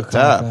definitely fucked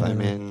up. I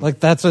mean, like,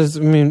 that's what,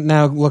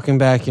 now looking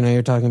back, you know,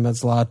 you're talking about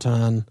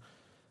Zlatan.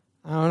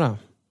 I don't know.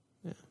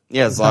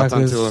 Yeah,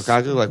 Zlatan to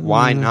Lukaku, like,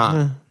 why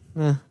not?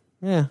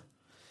 Yeah.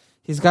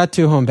 He's got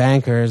 2 home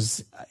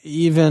bankers.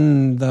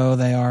 Even though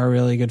they are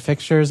really good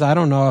fixtures, I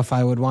don't know if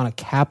I would want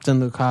to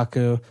captain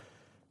Lukaku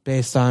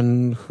based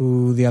on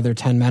who the other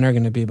 10 men are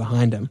going to be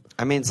behind him.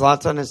 I mean,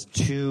 Zlatan has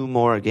 2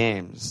 more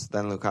games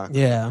than Lukaku.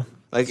 Yeah.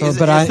 Like, so, is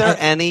there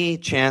any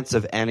chance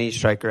of any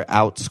striker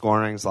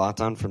outscoring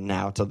Zlatan from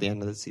now till the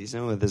end of the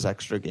season with his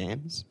extra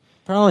games?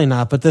 Probably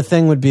not, but the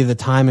thing would be the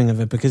timing of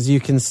it, because you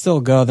can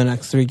still go the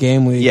next 3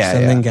 game weeks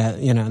then get,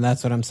 you know,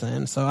 that's what I'm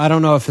saying. So I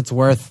don't know if it's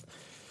worth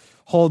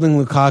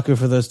holding Lukaku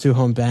for those 2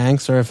 home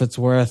banks or if it's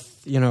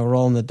worth, you know,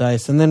 rolling the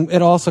dice. And then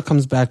it also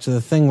comes back to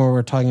the thing where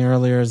we're talking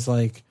earlier is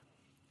like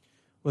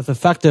with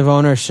effective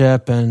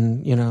ownership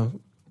and, you know,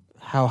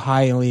 how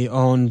highly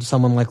owned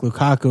someone like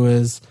Lukaku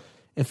is,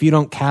 if you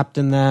don't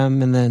captain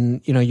them and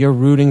then, you know, you're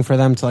rooting for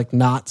them to like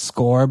not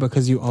score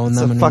because you own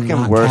them and fucking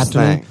not worst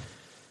captain thing. them.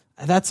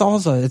 That's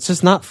also, it's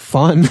just not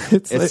fun.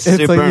 It's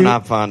super like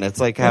not fun.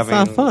 It's like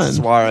having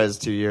Suarez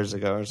 2 years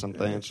ago or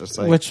something. It's just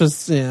like, which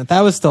was,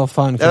 that was still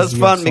fun. That was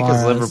fun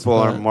because Liverpool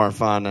are more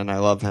fun and I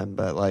love him,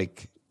 but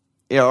like,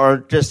 yeah, or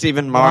just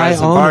even Mahrez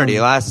and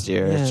Vardy last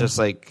year. Yeah. It's just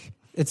like,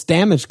 it's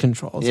damage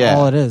control. That's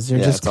all it is.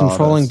 You're just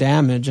controlling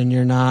damage, and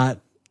you're not,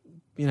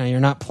 you know, you're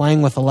not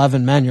playing with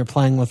 11 men. You're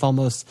playing with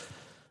almost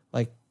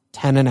like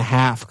 10 and a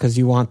half because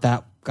you want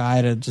that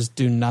guy to just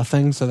do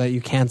nothing so that you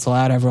cancel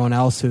out everyone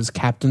else who's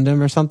captained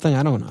him or something.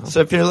 I don't know. So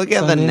if you're looking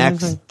at the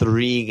next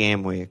 3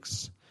 game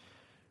weeks,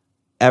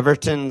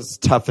 Everton's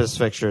toughest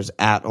fixtures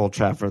at Old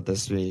Trafford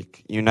this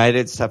week,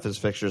 United's toughest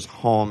fixtures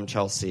home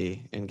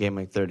Chelsea in game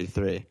week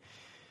 33.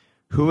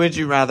 Who would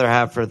you rather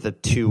have for the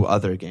 2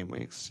 other game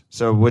weeks?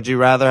 So would you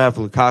rather have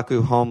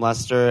Lukaku home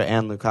Leicester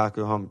and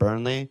Lukaku home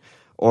Burnley,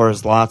 or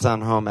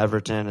Zlatan home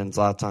Everton and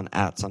Zlatan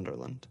at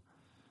Sunderland?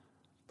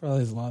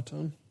 Probably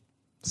Zlatan.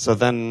 So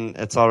then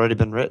it's already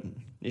been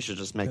written. You should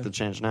just make the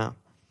change now.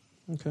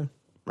 Okay.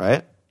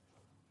 Right?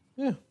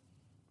 Yeah.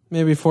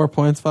 Maybe 4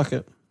 points. Fuck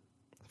it.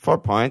 4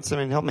 points? I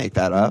mean, he'll make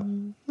that up.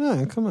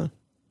 Yeah, come on.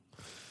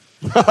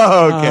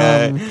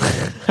 Okay.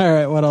 All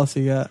right, what else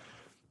you got?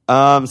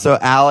 So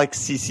Alex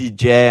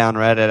CCJ on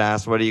Reddit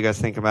asked, what do you guys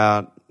think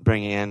about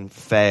bringing in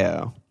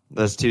Feo?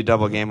 Those 2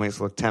 double game weeks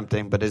look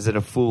tempting, but is it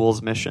a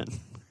fool's mission?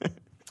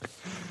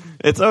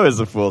 It's always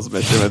a fool's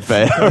mission with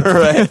Feo,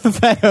 right?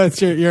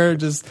 Feo, you're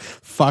just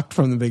fucked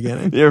from the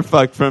beginning. You're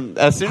fucked from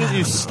as soon as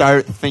you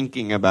start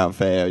thinking about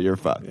Feo, you're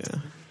fucked.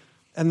 Yeah.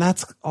 And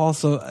that's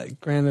also,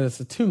 granted, it's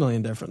a 2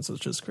 million difference,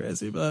 which is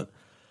crazy, but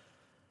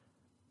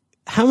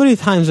how many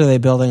times are they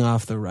building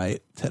off the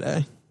right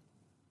today?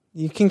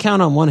 You can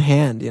count on one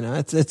hand, you know.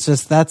 It's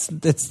just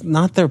it's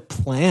not their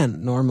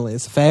plan normally.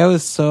 Feo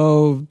is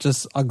so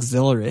just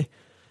auxiliary.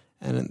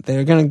 And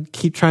they're going to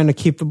keep trying to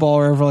keep the ball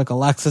wherever like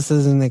Alexis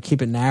is, and they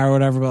keep it narrow or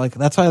whatever. But like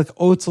that's why like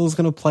Özil is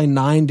going to play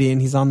 90 and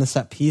he's on the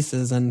set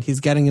pieces and he's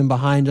getting him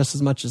behind just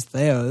as much as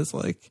Theo is.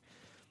 Like,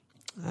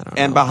 I don't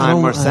And know.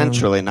 behind more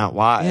centrally, not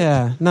wide.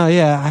 Yeah. No,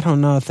 yeah. I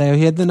don't know, Theo.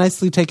 He had the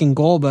nicely taken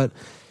goal, but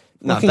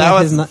No, looking that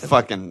at was his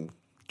fucking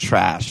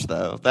trash,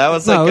 though. That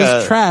was No, like it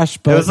was trash,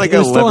 but it was like it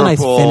was a still a nice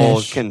Liverpool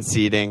finish.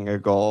 conceding a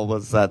goal.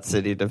 Was that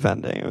City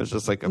defending? It was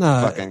just like a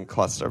fucking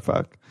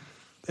clusterfuck.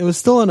 It was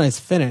still a nice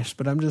finish,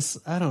 but I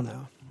don't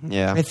know.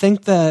 Yeah, I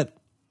think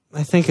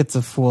it's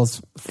a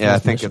fool's yeah. I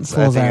think mission, it's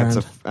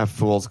errand. a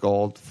fool's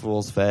gold,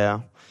 fool's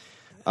fail.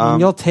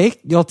 You'll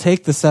take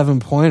the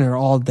 7-pointer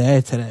all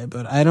day today,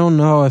 but I don't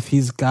know if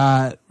he's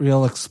got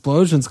real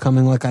explosions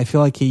coming like I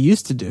feel like he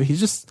used to do. He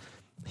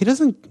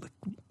doesn't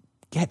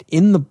get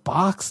in the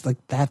box like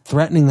that,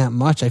 threatening that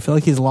much. I feel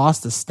like he's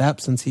lost a step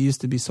since he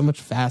used to be so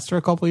much faster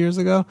a couple years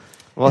ago.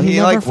 Well, And he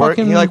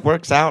never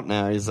works out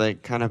now. He's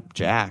like kind of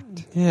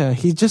jacked. Yeah,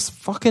 he just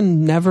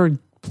fucking never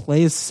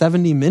plays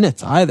 70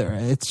 minutes either.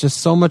 It's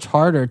just so much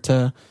harder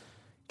to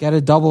get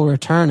a double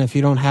return if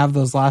you don't have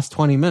those last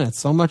 20 minutes.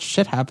 So much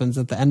shit happens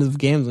at the end of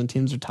games when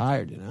teams are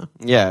tired, you know?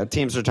 Yeah,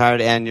 teams are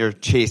tired and you're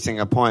chasing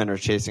a point or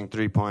chasing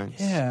 3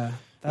 points. Yeah.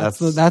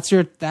 That's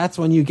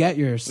when you get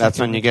your That's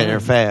when you get your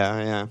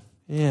fair, yeah.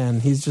 Yeah,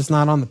 and he's just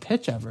not on the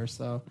pitch ever,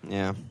 so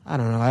yeah. I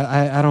don't know.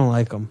 I don't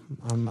like him.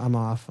 I'm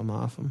off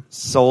him.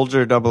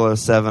 Soldier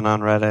 007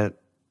 on Reddit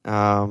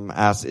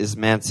asks, is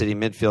Man City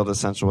midfield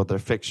essential with their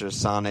fixtures?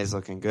 Sane's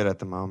looking good at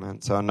the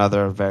moment. So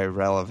another very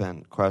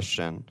relevant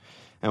question.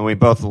 And we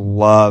both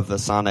love the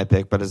Sane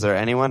pick, but is there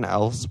anyone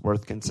else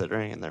worth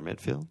considering in their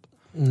midfield?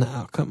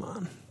 No, come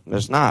on.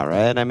 There's not,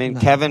 right? I mean,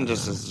 Kevin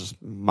is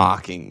just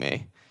mocking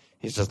me.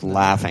 He's just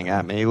laughing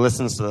at me. He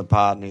listens to the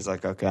pod and he's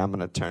like, okay, I'm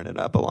going to turn it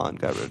up. Alon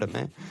got rid of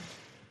me.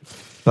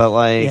 But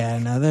like... Yeah,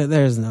 no,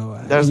 there's no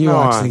way. There's you no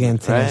watch one, the game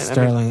today, right?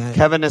 Sterling. I mean,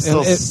 Kevin is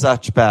still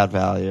such bad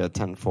value at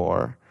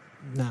 10-4.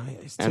 No, he's too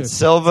And expensive.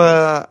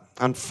 Silva,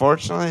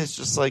 unfortunately, is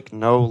just like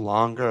no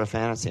longer a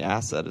fantasy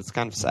asset. It's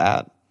kind of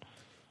sad.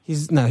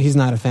 He's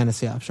not a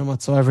fantasy option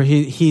whatsoever.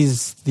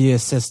 He's the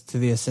assist to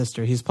the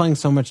assister. He's playing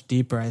so much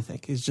deeper, I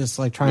think. He's just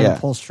like trying to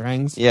pull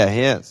strings. Yeah, he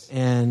is.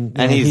 And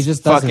he's he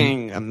just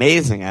fucking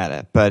amazing at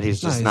it, but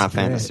he's just he's not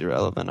great. fantasy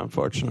relevant,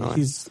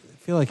 unfortunately. I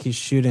feel like he's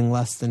shooting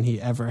less than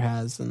he ever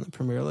has in the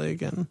Premier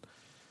League. And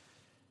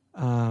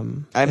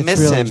I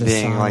miss really him just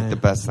being like Sane. the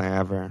best thing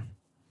ever.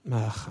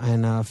 I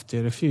know,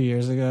 dude. A few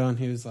years ago, and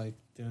he was like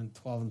doing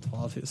 12 and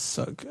 12. He was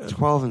so good.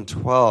 12 and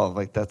 12,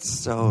 like that's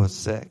so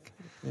sick.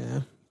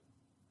 Yeah.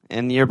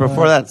 And the year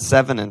before that,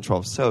 7 and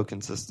 12, so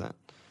consistent.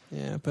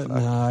 Yeah, but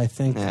no, I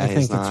think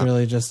he's it's not.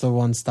 really just a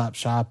one-stop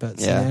shop at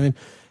Yeah. I mean,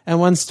 and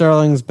when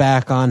Sterling's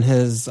back on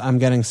his I'm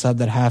getting subbed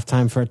at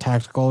halftime for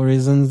tactical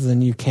reasons,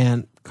 then you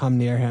can't come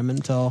near him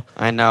until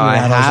I know, he I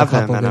rattles a have him,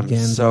 couple and good I'm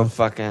games so off.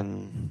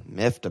 fucking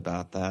miffed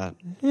about that.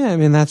 Yeah, I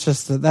mean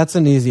that's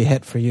an easy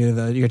hit for you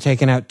though. You're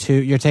taking out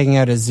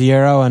a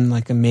 0 and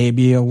like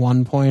maybe a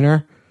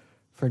 1-pointer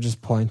for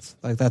just points.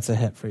 Like that's a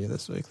hit for you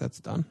this week. That's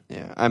done.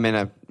 Yeah, I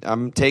mean,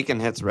 I'm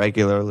taking hits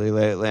regularly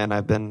lately, and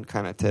I've been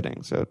kind of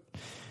titting, so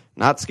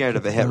not scared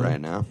of a hit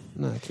right now.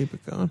 No, keep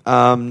it going.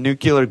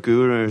 Nuclear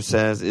Guru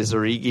says, is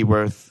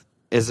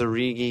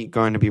Origi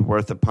going to be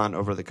worth a punt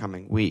over the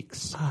coming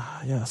weeks?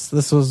 Yes,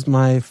 this was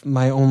my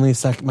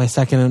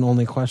second and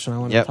only question I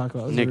wanted to talk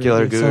about. Was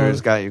Nuclear Origi. Guru's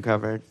So, got you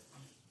covered.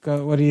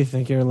 what do you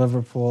think? You're a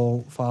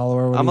Liverpool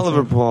follower. I'm a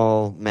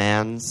Liverpool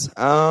man's.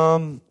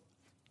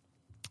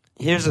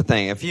 Here's the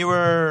thing. If you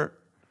were,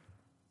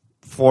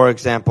 for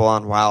example,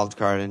 on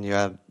Wildcard and you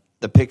had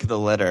the pick of the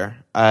litter,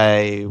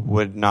 I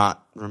would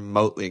not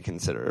remotely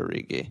consider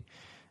Origi.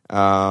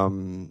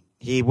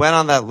 He went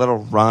on that little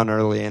run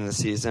early in the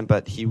season,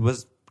 but he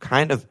was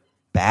kind of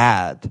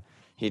bad.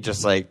 He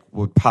just like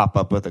would pop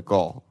up with a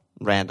goal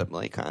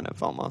randomly, kind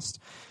of almost.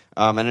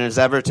 And his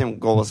Everton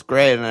goal was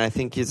great, and I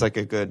think he's like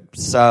a good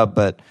sub,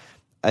 but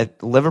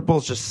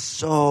Liverpool's just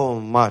so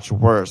much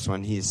worse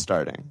when he's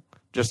starting.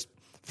 Just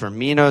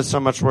Firmino's so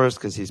much worse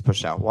because he's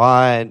pushed out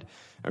wide.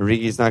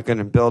 Origi's not going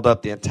to build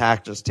up. The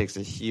attack just takes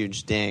a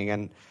huge ding.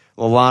 And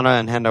Lallana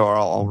and Hendo are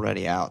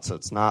already out, so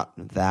it's not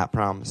that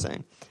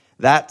promising.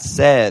 That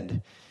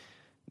said,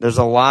 there's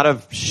a lot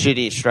of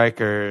shitty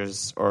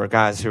strikers or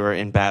guys who are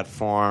in bad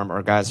form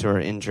or guys who are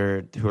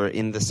injured who are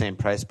in the same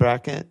price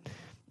bracket.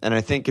 And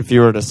I think if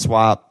you were to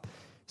swap,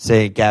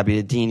 say,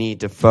 Gabbiadini,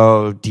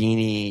 Defoe,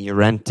 Dini,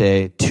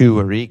 Llorente to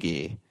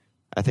Origi,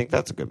 I think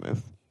that's a good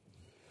move.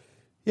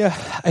 Yeah,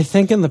 I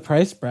think in the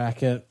price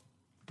bracket,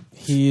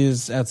 he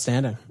is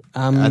outstanding.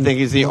 I think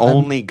he's the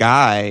only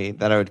guy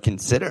that I would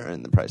consider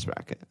in the price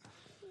bracket.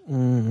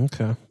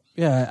 Okay.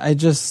 Yeah, I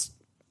just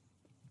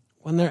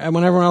when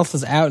everyone else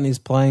is out and he's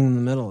playing in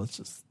the middle, it's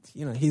just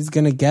he's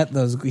gonna get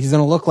those. He's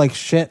gonna look like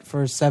shit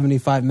for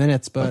 75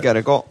 minutes, but He'll get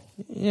a goal.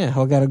 Yeah,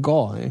 he'll get a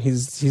goal. I mean,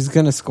 he's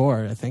gonna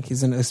score. I think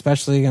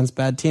especially against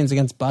bad teams,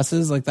 against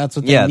buses. Like that's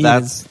what they need.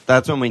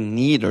 That's when we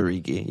need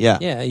Origi. Yeah.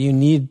 Yeah, you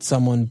need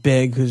someone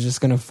big who's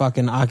just gonna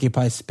fucking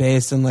occupy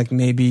space and like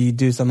maybe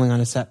do something on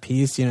a set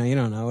piece. You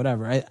don't know,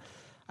 whatever.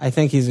 I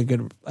think he's a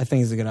good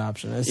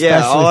option.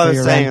 Yeah, all I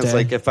was saying Llorente. is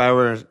like if I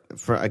were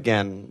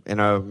in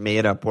a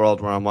made up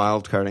world where I'm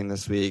wildcarding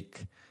this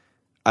week,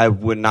 I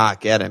would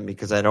not get him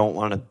because I don't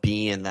want to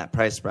be in that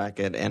price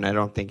bracket, and I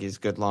don't think he's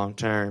good long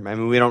term. I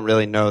mean, we don't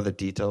really know the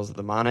details of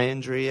the Mane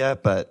injury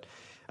yet, but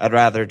I'd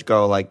rather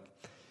go like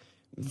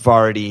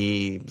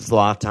Vardy,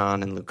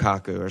 Zlatan, and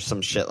Lukaku or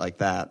some shit like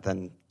that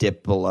than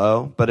dip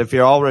below. But if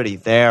you're already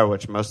there,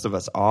 which most of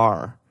us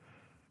are,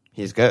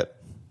 he's good.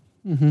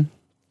 Mm-hmm.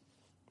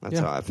 That's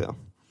how I feel.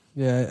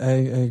 Yeah, I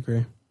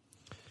agree.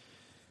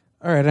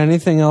 All right.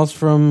 Anything else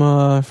from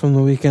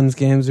the weekend's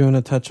games you want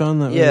to touch on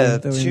that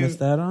we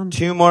missed out on?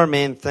 Two more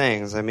main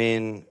things. I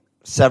mean,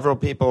 several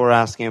people were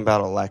asking about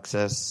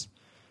Alexis.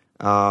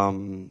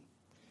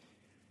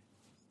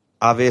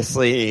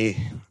 Obviously,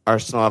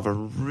 Arsenal have a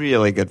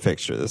really good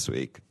fixture this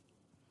week.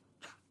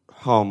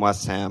 Home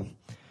West Ham.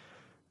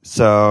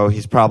 So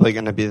he's probably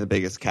going to be the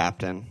biggest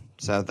captain.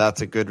 So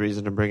that's a good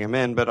reason to bring him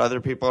in. But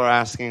other people are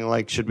asking,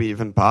 like, should we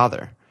even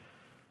bother?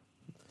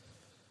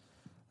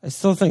 I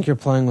still think you're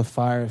playing with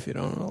fire if you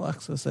don't know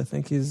Alexis. I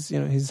think he's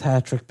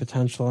hat-trick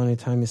potential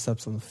anytime he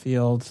steps on the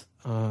field,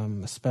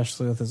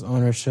 especially with his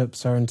ownership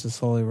starting to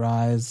slowly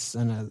rise,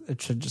 and it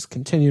should just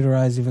continue to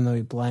rise even though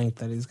he blanked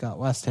that he's got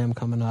West Ham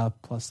coming up,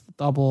 plus the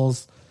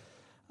doubles.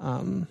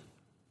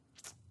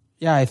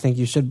 Yeah, I think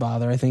you should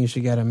bother. I think you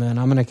should get him in.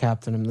 I'm going to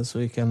captain him this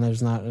weekend.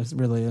 There's not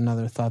really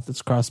another thought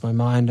that's crossed my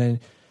mind. I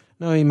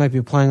know he might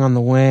be playing on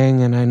the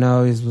wing, and I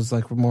know he was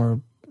like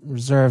more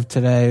reserved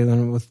today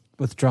than with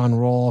withdrawn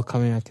role,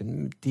 coming back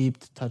in deep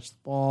to touch the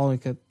ball. He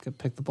could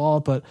pick the ball,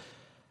 but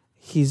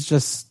he's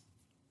just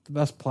the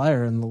best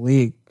player in the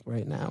league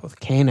right now with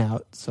Kane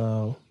out.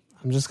 So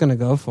I'm just going to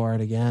go for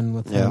it again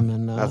with him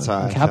and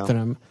captain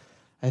him.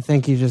 I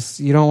think you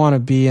don't want to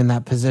be in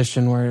that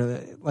position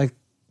where, like,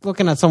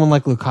 looking at someone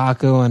like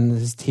Lukaku and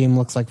his team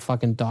looks like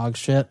fucking dog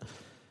shit.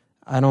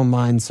 I don't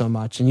mind so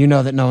much. And you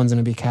know that no one's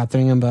going to be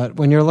captaining him, but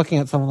when you're looking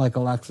at someone like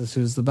Alexis,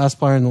 who's the best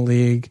player in the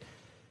league,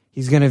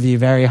 he's going to be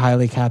very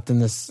highly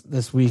captained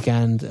this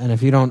weekend, and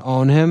if you don't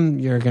own him,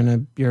 you're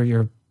in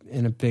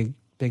a big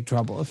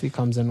trouble if he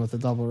comes in with a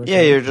double return.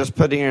 Yeah, you're just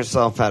putting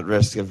yourself at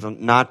risk of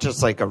not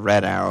just like a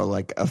red arrow,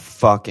 like a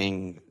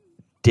fucking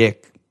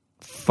dick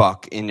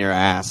fuck in your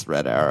ass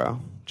red arrow.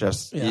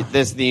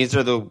 These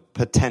are the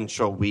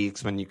potential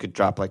weeks when you could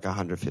drop like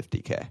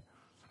 150K.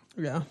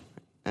 Yeah,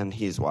 and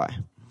he's why.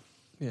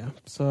 Yeah,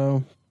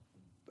 so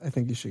I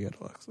think you should get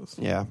Alexis.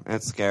 Yeah,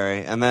 it's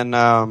scary. And then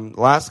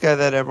last guy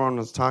that everyone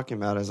was talking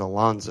about is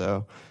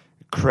Alonso.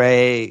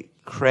 Cray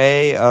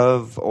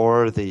of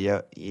or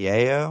the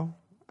Yeo.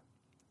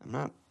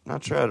 I'm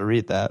not sure how to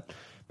read that.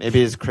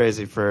 Maybe he's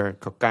crazy for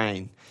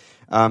cocaine.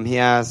 He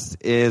asked,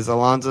 is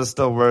Alonso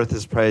still worth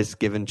his price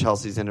given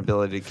Chelsea's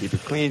inability to keep a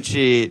clean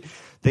sheet?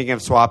 Thinking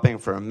of swapping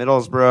for a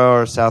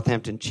Middlesbrough or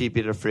Southampton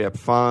cheapie to free up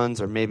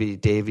funds, or maybe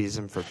Davies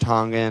and for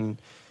Tongan.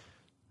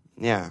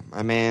 Yeah,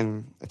 I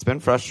mean, it's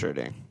been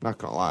frustrating, not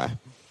going to lie.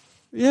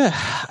 Yeah,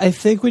 I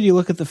think when you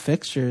look at the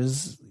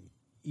fixtures,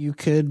 you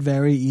could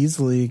very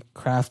easily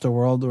craft a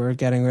world where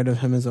getting rid of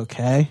him is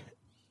okay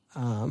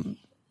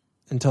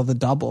until the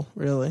double,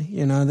 really.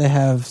 You know, they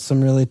have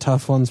some really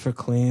tough ones for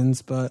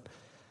cleans, but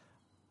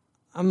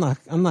I'm not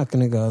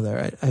going to go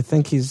there. I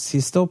think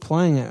he's still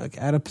playing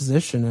at a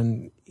position,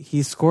 and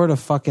he scored a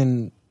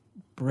fucking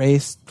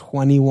brace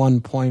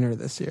 21-pointer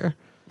this year.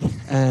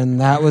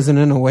 And that was in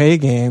an away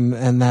game,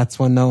 and that's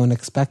when no one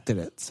expected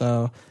it.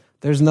 So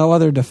there's no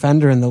other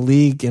defender in the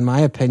league, in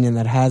my opinion,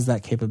 that has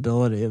that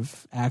capability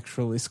of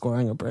actually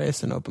scoring a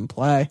brace in open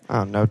play.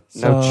 Oh, no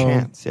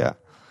chance, yeah.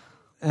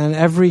 And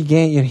every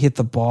game, he hit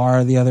the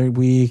bar the other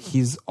week.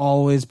 He's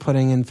always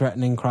putting in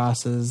threatening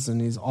crosses,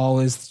 and he's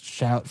always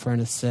shout for an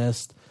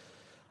assist.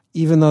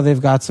 Even though they've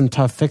got some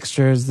tough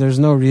fixtures, there's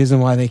no reason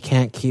why they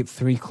can't keep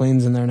 3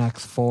 cleans in their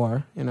next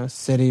 4. You know,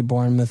 City,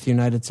 Bournemouth,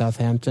 United,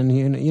 Southampton.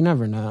 You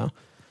never know.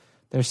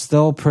 They're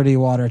still pretty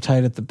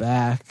watertight at the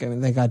back. I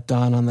mean, they got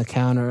done on the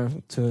counter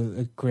to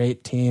a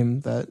great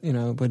team that,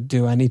 would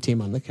do any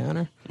team on the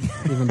counter,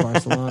 even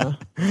Barcelona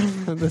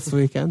this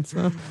weekend.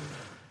 So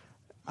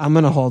I'm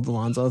going to hold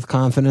Alonso with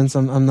confidence.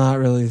 I'm not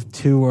really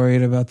too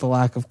worried about the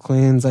lack of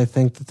cleans. I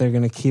think that they're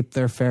going to keep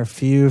their fair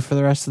few for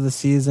the rest of the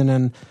season,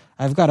 and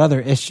I've got other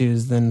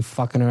issues than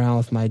fucking around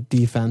with my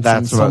defense.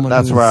 That's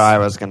where I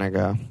was going to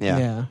go.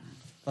 Yeah.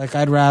 Like,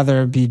 I'd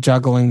rather be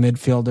juggling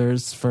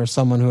midfielders for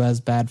someone who has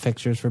bad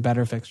fixtures for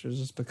better fixtures,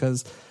 just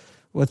because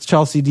with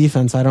Chelsea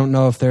defense, I don't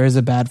know if there is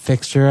a bad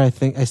fixture. I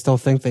still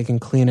think they can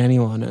clean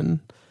anyone, and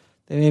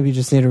they maybe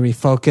just need to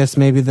refocus.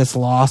 Maybe this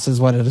loss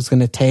is what it is going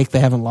to take. They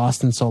haven't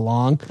lost in so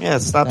long. Yeah,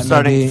 stop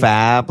starting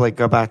Fab. Like,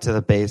 go back to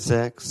the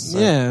basics.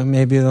 Yeah,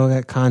 maybe they'll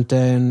get Conte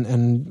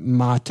and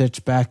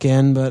Matic back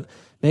in, but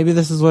maybe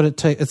this is what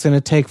it's going to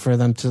take for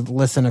them to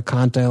listen to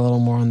Conte a little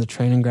more on the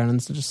training ground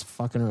instead of just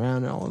fucking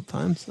around all the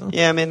time. So.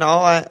 Yeah, I mean,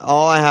 all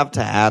I have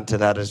to add to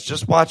that is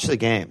just watch the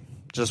game.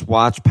 Just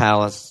watch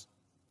Palace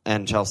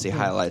and Chelsea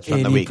highlights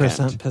from the weekend.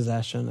 80%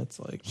 possession. It's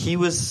like he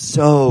was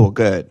so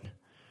good.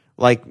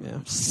 Like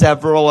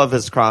several of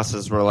his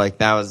crosses were like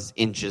that was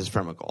inches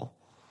from a goal.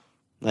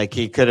 Like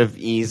he could have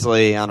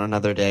easily on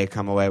another day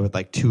come away with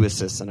like 2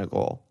 assists and a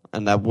goal,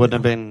 and that wouldn't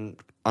have been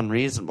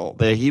unreasonable.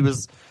 But he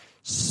was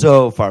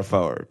so far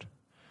forward.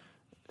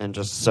 And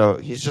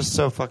he's just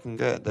so fucking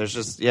good. There's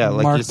just,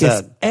 like Marcus you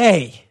said.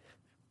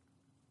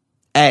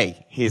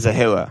 A, he's a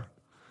hiller.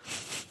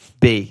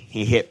 B,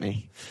 he hit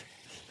me.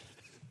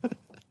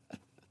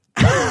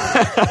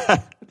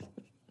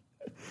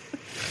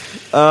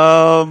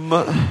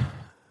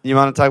 You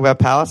want to talk about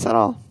Palace at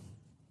all?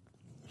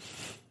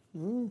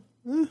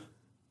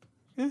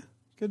 Yeah,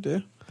 could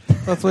do.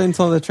 Let's wait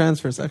until the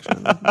transfer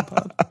section of the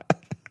pod.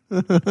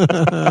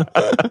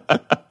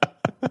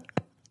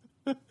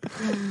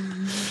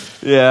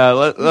 Yeah,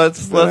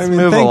 let's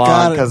move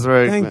along because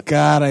thank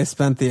God I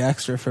spent the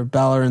extra for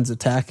Bellerin's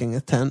attacking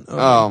intent.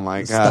 Oh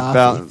my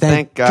God!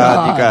 Thank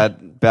God you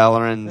got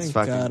Bellerin's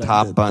fucking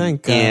top bun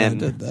Thank God in. I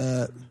did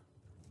that.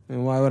 I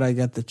mean, why would I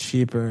get the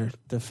cheaper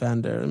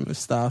defender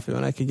Mustafi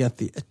when I could get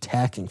the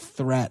attacking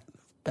threat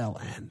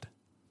Bellerin?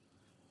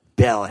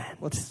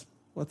 What's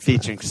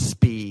featuring next?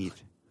 speed,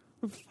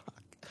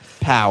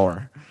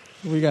 power.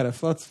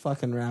 Let's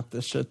fucking wrap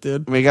this shit,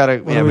 dude. We gotta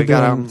move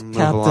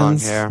along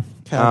here.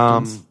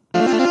 Captains.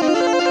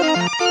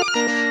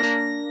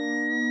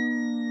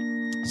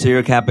 So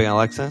you're capping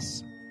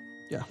Alexis?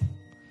 Yeah.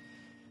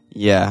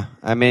 Yeah.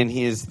 I mean,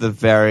 he's the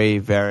very,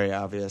 very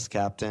obvious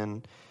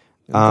captain.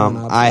 I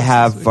Obvious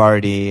have this week.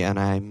 Vardy, and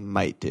I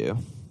might do.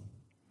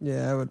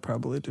 Yeah, I would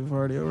probably do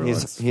Vardy over.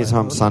 He's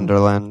home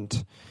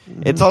Sunderland.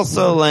 Mm-hmm. It's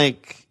also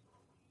like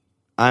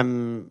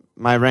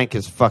my rank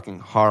is fucking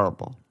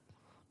horrible.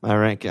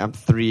 I'm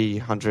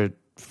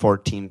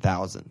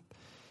 314,000.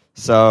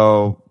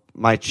 So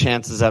my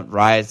chances at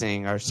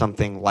rising are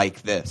something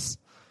like this.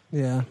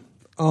 Yeah.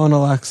 Own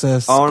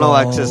Alexis.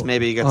 Alexis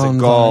maybe gets a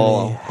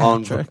goal.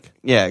 Hat-trick.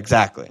 Yeah,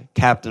 exactly.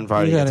 Captain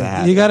Vardy gets a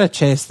hat. You got to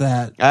chase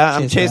that.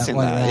 I'm chasing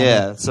that.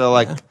 Yeah. So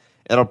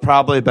it'll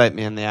probably bite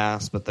me in the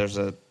ass, but there's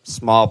a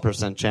small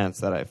 % chance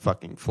that I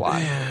fucking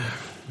fly.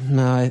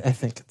 No, I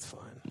think it's fine.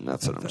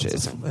 That's what I'm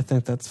chasing. I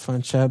think that's a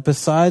fun shout.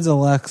 Besides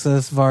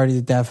Alexis, Vardy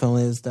is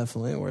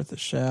definitely worth a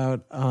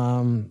shout.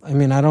 I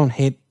mean, I don't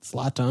hate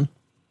Zlatan.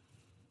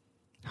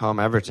 Home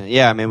Everton.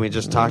 Yeah, I mean, we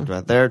just talked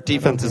about it. Their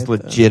defense is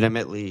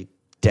legitimately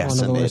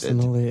decimated. One of the worst in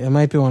the league. It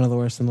might be one of the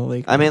worst in the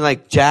league. I mean,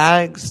 like,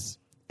 Jags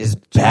is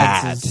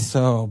bad. Jags is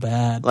so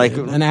bad. Like,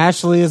 dude. And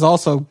Ashley is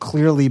also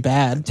clearly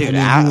bad. Dude,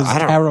 I mean, he was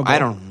terrible. I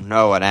don't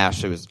know what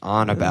Ashley was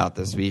on about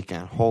this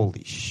weekend.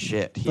 Holy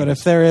shit. But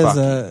if there is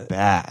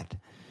bad.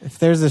 If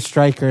there's a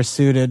striker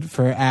suited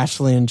for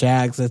Ashley and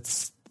Jags,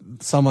 it's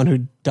someone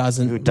who does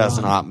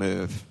not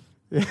move.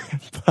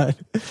 But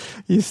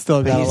you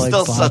still gotta he's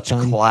still such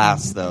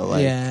class though.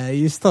 Like, yeah,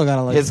 you still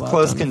gotta like his Zlatan.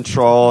 close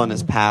control and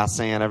his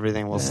passing and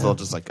everything will still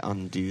just like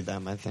undo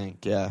them. I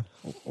think. Yeah.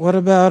 What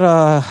about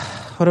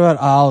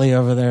Ollie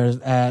over there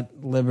at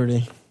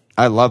Liberty?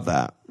 I love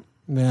that.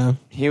 Yeah,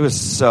 he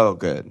was so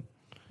good.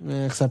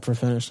 Yeah, except for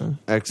finishing.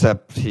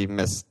 Except he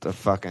missed a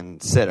fucking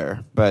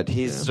sitter, but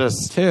he's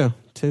just two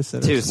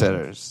sitters. 2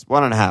 sitters,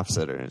 1.5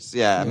 sitters.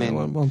 Yeah, I mean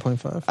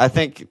 1.5. I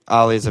think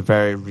Ollie's a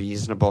very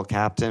reasonable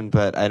captain,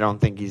 but I don't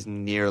think he's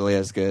nearly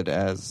as good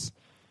as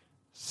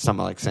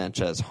someone like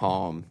Sanchez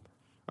home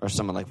or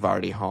someone like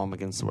Vardy home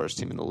against the worst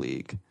team in the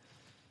league.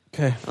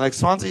 Okay, like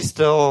Swansea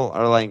still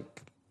are like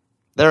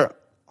they're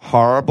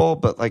horrible,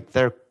 but like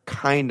they're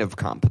kind of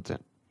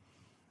competent.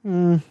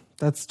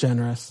 That's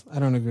generous. I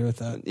don't agree with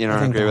that. You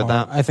don't agree with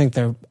that? I think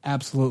they're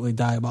absolutely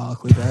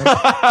diabolically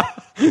bad.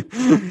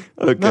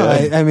 Okay. No,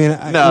 I mean,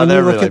 no,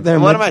 they're look really. at their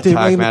What am I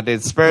talking about,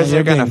 dude? Spurs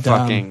are gonna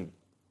fucking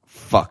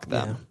fuck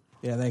them.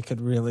 Yeah, they could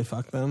really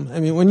fuck them. I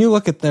mean, when you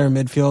look at their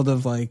midfield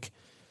of like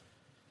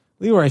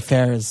Leroy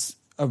Fair is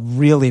a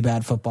really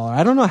bad footballer.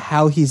 I don't know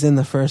how he's in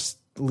the first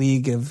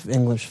league of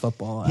English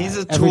football. He's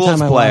a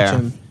tools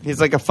player. He's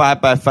like a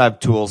 5x5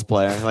 tools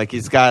player. Like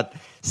he's got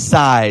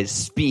size,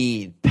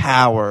 speed,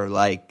 power.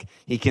 Like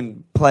he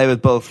can play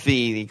with both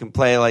feet. He can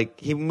play like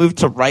he moved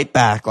to right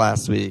back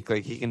last week.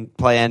 Like he can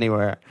play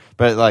anywhere,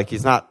 but like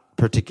he's not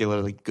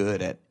particularly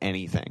good at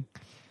anything.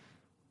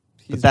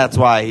 But that's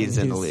why he's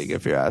in the league.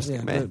 If you're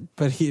asking me,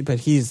 but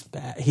he's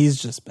bad.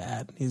 He's just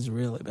bad. He's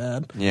really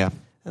bad. Yeah.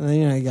 And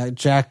then, you got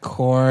Jack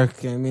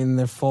Cork. I mean,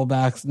 their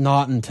fullbacks.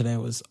 Naughton today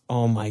was,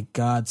 oh my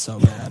God, so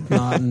bad.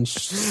 Naughton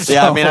so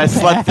yeah, I mean, I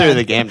slept bad. through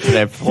the game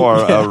today for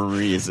a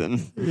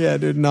reason. Yeah,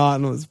 dude,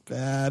 Naughton was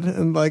bad.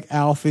 And,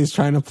 Alfie's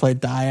trying to play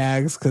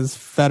Diags because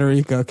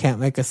Federico can't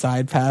make a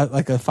side pass,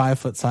 like a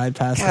 5-foot side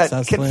pass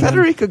successfully. Can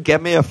Federico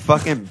get me a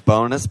fucking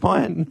bonus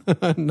point?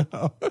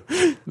 No.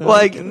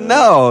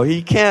 No,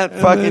 he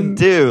can't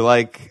do.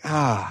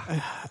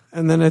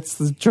 And then it's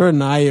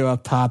Jordan Ayew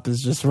up top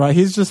is just right.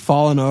 He's just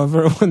falling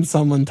over when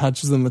someone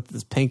touches him with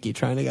his pinky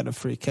trying to get a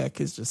free kick.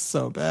 He's just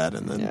so bad.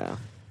 And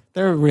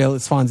then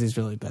Swansea's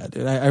really bad,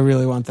 dude. I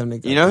really want them to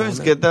get. You know who's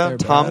good though?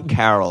 Tom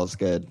Carroll is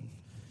good.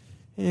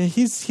 Yeah,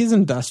 he's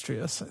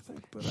industrious, I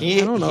think. But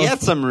he I don't know he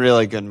had some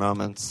really good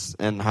moments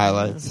and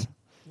highlights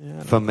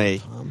for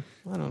me.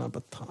 I don't know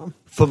about Tom.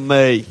 For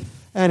me.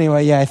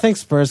 Anyway, I think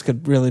Spurs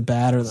could really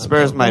batter them.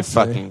 Spurs might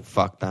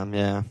fuck them,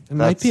 yeah. It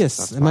might be a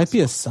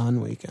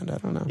Sun weekend. I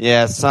don't know.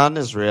 Yeah, Sun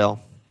is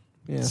real.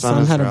 Yeah, Son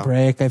Son is had a real.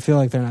 break. I feel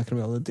like they're not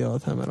going to be able to deal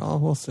with him at all.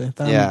 We'll see.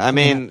 Yeah, I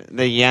mean,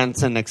 the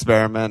Janssen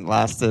experiment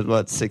lasted,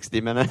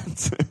 60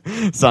 minutes?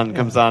 Son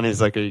comes on, he's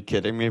like, are you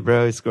kidding me,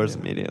 bro? He scores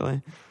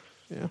immediately.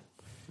 Yeah.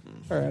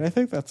 All right, I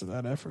think that's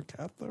about it for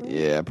Cap, though.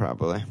 Yeah,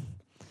 probably.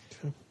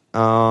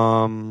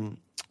 Okay.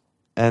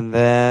 And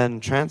then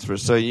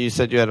transfers. So you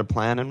said you had a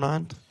plan in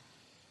mind?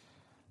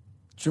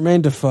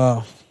 Jermaine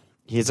Defoe.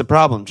 He's a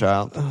problem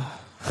child.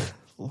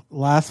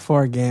 Last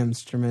 4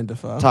 games, Jermaine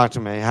Defoe. Talk to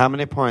me. How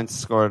many points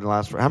scored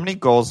last 4? How many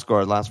goals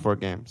scored last 4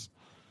 games?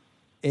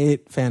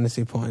 8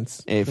 fantasy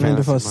points. 8 Jermaine fantasy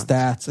Defoe's points.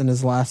 stats in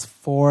his last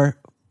four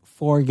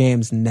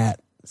games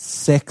net.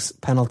 6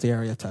 penalty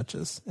area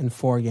touches in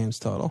 4 games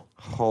total.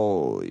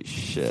 Holy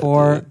shit.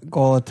 4 dude.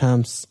 goal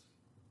attempts,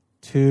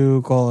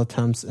 2 goal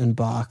attempts in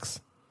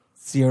box,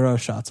 0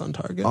 shots on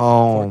target.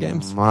 Oh 4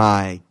 games.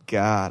 my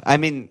god. I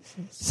mean,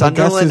 So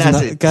Sunderland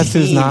as a guess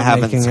who's team not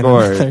haven't making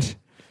scored. another,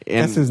 in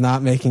guess who's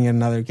not making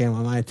another game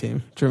on my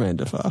team? Jermaine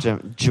Defoe.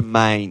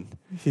 Jermaine.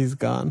 He's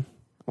gone.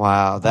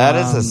 Wow, that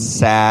is a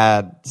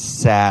sad,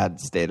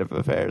 sad state of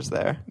affairs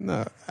there.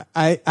 No,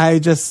 I the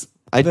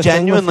thing with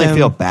genuinely him-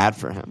 feel bad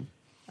for him.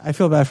 I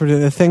feel bad for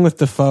the thing with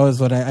Defoe is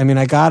what I mean.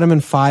 I got him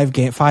in 5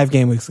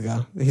 game weeks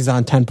ago. He's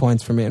on 10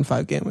 points for me in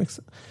 5 game weeks,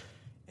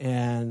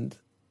 and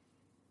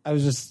I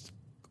was just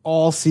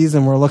all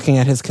season we're looking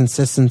at his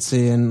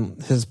consistency and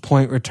his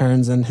point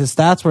returns, and his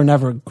stats were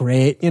never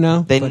great. You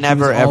know, They but he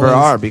never was ever always-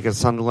 are because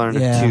Sunderland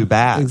are too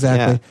bad.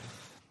 Exactly. Yeah.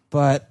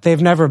 But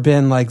they've never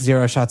been like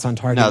 0 shots on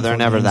target. No, in they're 4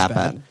 never games that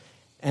bad.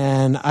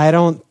 And I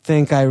don't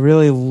think I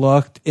really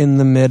looked in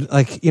the mid,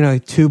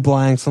 2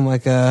 blanks. I'm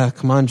like,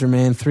 come on,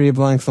 Jermaine. 3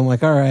 blanks. I'm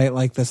like, all right,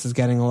 like this is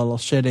getting a little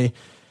shitty.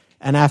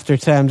 And after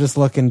 10, I'm just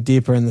looking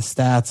deeper in the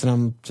stats, and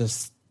I'm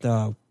just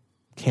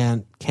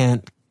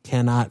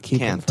cannot keep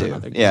him Can't for do.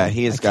 another game. Yeah,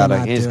 he's I gotta-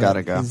 cannot he's do gotta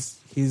it. go.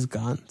 He's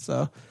gone.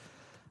 So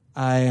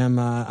I am.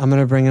 I'm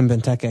going to bring in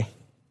Benteke.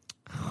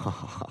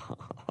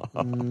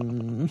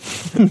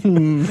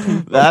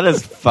 That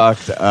is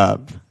fucked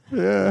up.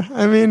 Yeah,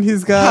 I mean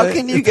he's got. How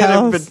can you get a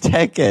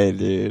Benteke,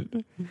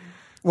 dude?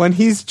 When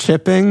he's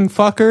chipping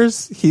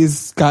fuckers,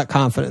 he's got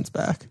confidence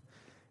back.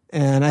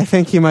 And I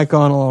think he might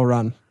go on a little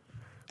run.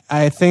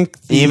 I think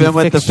Even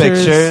with the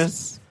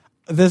fixtures?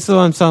 This is what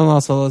I'm saying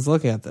also was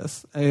looking at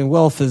this. I mean,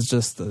 Wilf is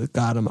just the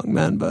god among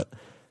men, but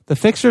the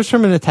fixtures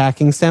from an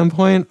attacking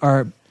standpoint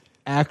are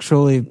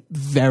actually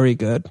very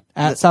good.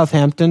 At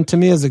Southampton, to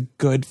me, is a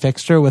good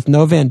fixture with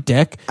no Van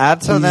Dijk.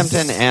 At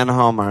Southampton He's- and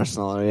home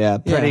Arsenal,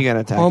 pretty good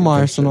attacking Home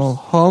fixtures. Arsenal,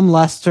 home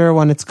Leicester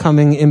when it's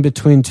coming in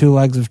between 2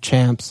 legs of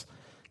champs.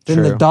 Then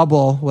True. the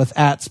double with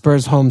at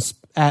Spurs home,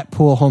 at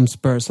Pool home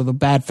Spurs. So the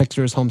bad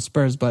fixture is home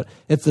Spurs, but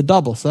it's the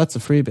double, so that's a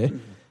freebie.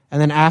 And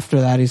then after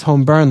that, he's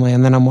home Burnley,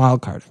 and then I'm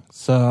wildcarding.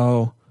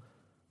 So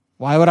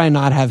why would I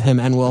not have him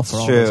and Will for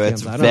all True, those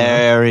games? it's I don't know.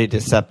 very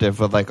deceptive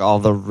with all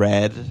the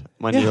red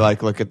when you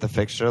look at the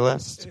fixture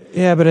list.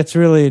 Yeah, but it's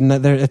really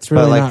it's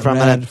really But not from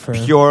red a for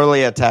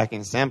purely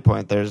attacking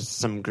standpoint, there's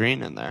some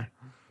green in there.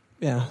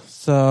 yeah.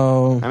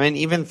 So I mean,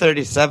 even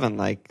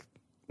 37,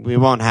 we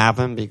won't have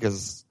him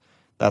because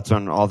that's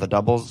when all the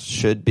doubles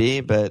should be,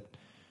 but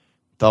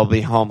they'll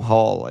be home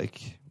whole.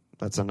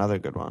 That's another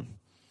good one.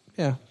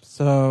 yeah,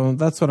 so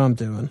that's what I'm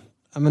doing.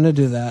 I'm gonna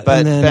do that.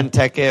 But and then,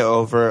 Benteke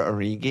over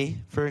Origi,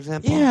 for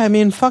example? yeah, I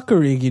mean, fuck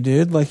Origi,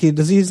 dude.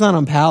 He's not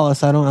on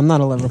Palace. I'm not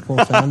a Liverpool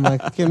fan.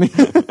 Give me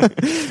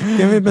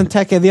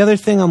Benteke. The other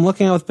thing I'm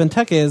looking at with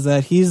Benteke is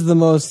that he's the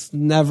most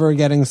never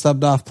getting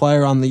subbed off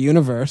player on the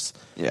universe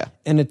Yeah.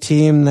 in a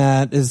team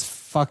that is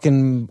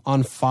fucking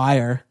on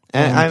fire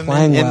and And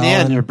playing in well. the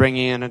end, and- you're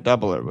bringing in a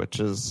doubler, which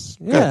is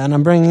good. yeah, and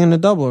I'm bringing in a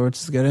doubler, which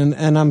is good,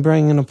 and I'm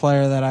bringing in a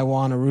player that I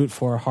want to root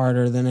for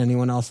harder than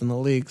anyone else in the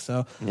league.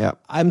 So Yep.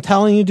 I'm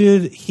telling you,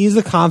 dude, he's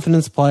a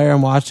confidence player.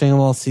 I'm watching him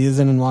all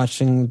season and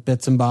watching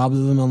bits and bobs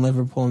of him on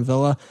Liverpool and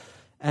Villa.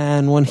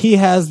 And when he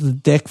has the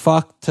dick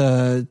fuck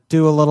to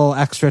do a little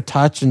extra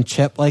touch and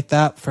chip like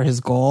that for his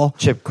goal,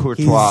 Chip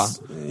Courtois.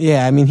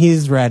 yeah, I mean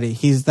he's ready.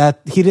 He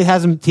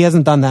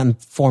hasn't done that in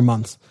 4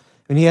 months.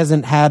 I mean he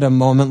hasn't had a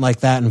moment like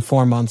that in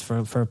 4 months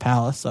for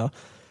Palace. So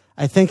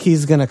I think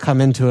he's going to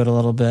come into it a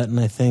little bit, and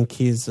I think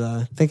he's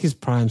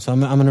prime. So I'm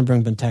going to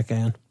bring Benteke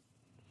in.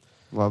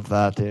 Love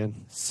that, dude.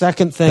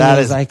 Second thing That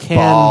is is I can.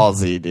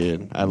 ballsy,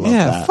 dude. I love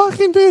Yeah, that.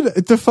 fucking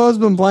dude. Defoe's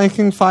been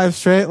blanking 5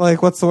 straight.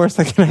 What's the worst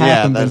that can Yeah,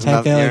 happen? there's Benteke?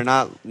 nothing, you're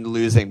not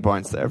losing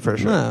points there for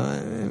sure. No, I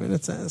mean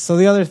so.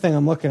 The other thing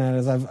I'm looking at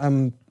is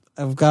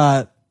I've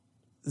got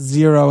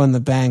 0 in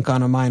the bank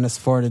on a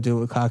 -4 to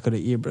do Lukaku to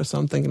Ibra. So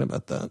I'm thinking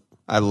about that.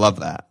 I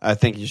love that. I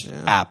think you should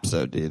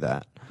absolutely do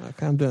that.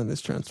 Okay, I'm doing these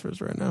transfers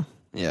right now.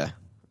 Yeah.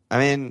 I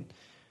mean,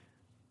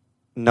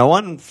 no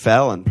one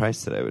fell in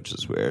price today, which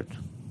is weird.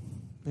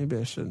 Maybe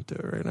I shouldn't do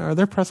it right now. Are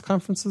there press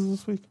conferences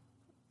this week?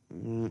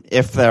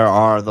 If there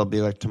are, they'll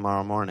be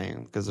tomorrow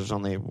morning because there's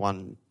only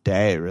one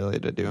day really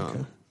to do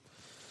them.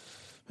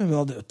 Maybe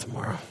I'll do it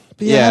tomorrow.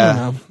 But yeah, I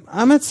don't know.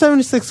 I'm at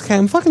 76K.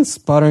 I'm fucking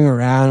sputtering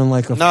around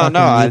like a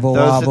fucking evil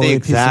those are wobbly the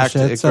exact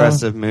piece of shit.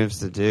 aggressive moves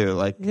to do.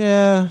 Like,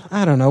 yeah,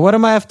 I don't know. What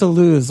am I have to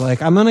lose?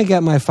 Like, I'm gonna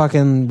get my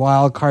fucking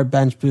wild card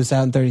bench boost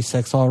out in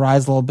 36, so I'll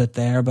rise a little bit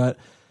there. But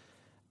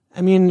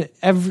I mean,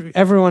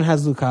 everyone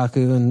has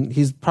Lukaku, and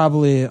he's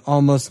probably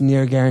almost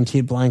near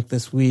guaranteed blank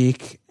this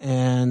week.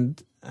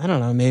 And I don't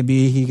know.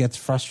 Maybe he gets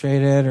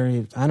frustrated,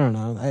 or I don't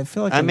know. I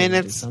feel like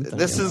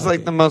this is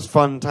like the most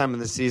fun time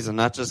of the season,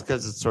 not just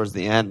because it's towards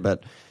the end,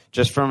 but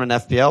just from an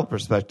FPL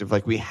perspective.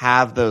 Like, we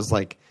have those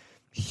like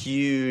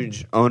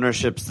huge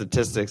ownership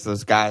statistics,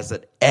 those guys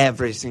that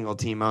every single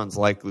team owns,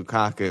 like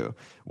Lukaku,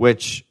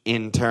 which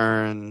in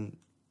turn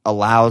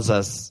allows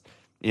us,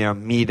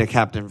 me to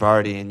captain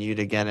Vardy and you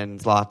to get in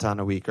Zlatan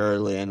a week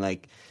early and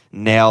like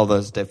nail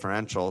those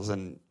differentials,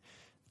 and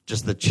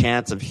just the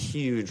chance of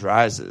huge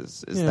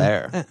rises is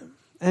there.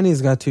 And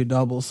he's got 2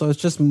 doubles, so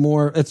it's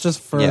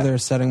just further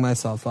setting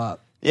myself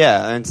up.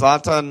 Yeah, and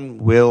Zlatan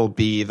will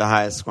be the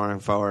highest scoring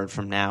forward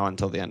from now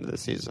until the end of the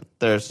season.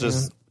 There's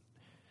just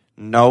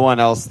no one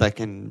else that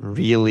can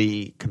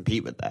really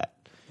compete with that.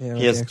 Yeah,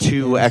 he has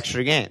 2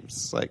 extra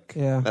games. Like,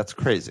 that's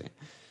crazy.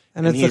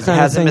 And he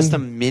hasn't missed a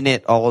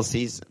minute all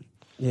season.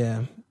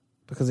 Yeah,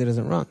 because he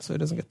doesn't run, so he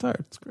doesn't get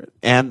tired. It's great.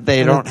 And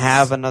they don't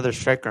have another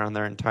striker on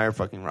their entire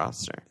fucking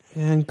roster.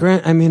 And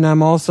Grant, I mean,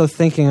 I'm also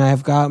thinking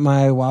I've got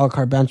my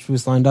wildcard bench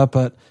boost lined up,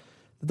 but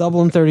the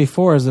double in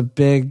 34 is a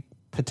big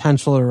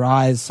potential to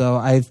rise. So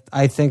I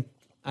think,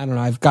 I don't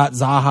know, I've got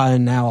Zaha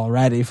in now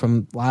already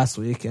from last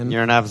week. And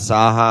you're going to have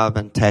Zaha,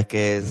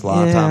 Benteke,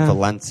 Zlatan,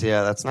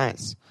 Valencia. That's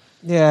nice.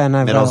 Yeah, and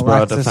I've got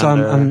Alexis, so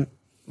I'm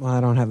well,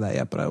 I don't have that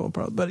yet, but I will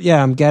probably. But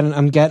yeah, I'm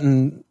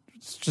getting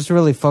just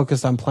really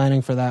focused on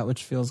planning for that,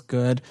 which feels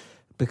good,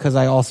 because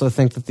I also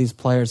think that these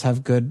players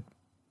have good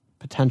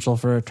potential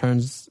for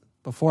returns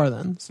before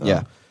then. So.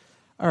 Yeah.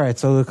 All right,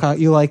 so Lukaku,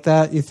 you like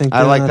that? You think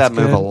I like that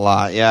move good? A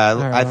lot.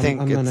 Yeah, I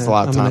think it's a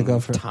lot of time.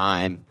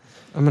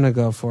 I'm going to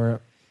go for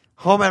it.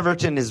 Home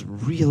Everton is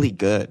really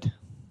good.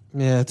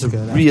 Yeah, it's a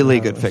really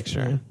good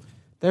fixture.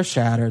 They're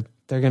shattered.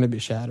 They're going to be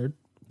shattered.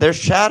 They're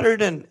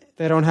shattered, and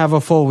they don't have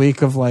a full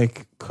week of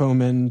like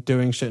Koeman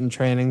doing shit in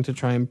training to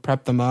try and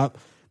prep them up.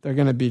 They're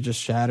going to be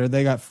just shattered.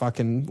 They got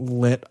fucking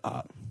lit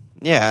up.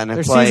 Yeah, and their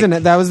it's season,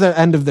 like... that was their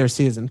end of their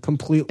season.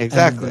 Completely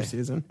exactly. End of their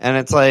season. And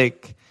it's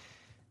like...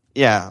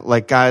 Yeah,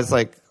 like guys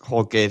like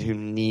Holgate who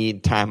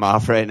need time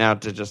off right now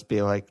to just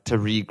be like, to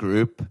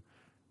regroup.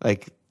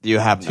 Like, you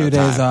have no 2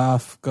 days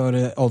off, go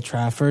to Old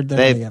Trafford.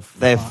 They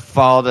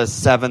fall to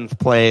 7th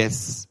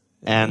place,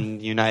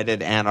 and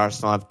United and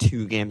Arsenal have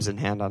 2 games in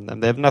hand on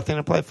them. They have nothing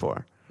to play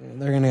for. Yeah,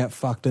 they're going to get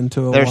fucked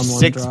into a 1-1 They're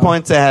 6 draw.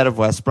 points ahead of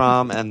West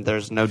Brom, and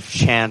there's no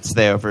chance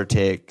they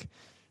overtake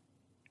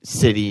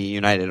City,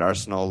 United,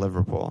 Arsenal,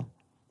 Liverpool.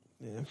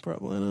 Yeah,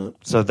 probably not.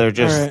 So they're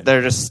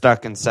just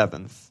stuck in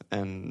 7th,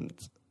 and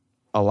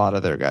a lot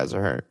of their guys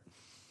are hurt.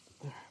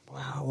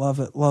 Wow, love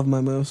it. Love my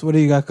moves. What do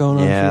you got going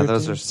on? Yeah,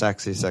 those are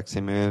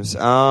sexy moves.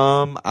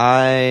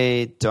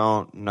 I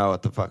don't know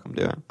what the fuck I'm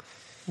doing.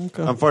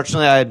 Okay.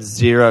 Unfortunately, I had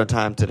 0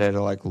 time today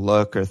to like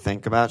look or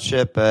think about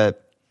shit,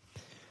 but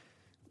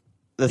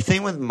the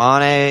thing with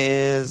Mane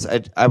is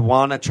I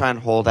want to try and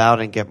hold out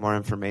and get more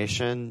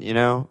information,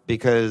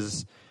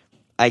 because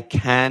I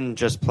can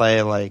just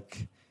play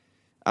like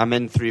I'm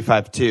in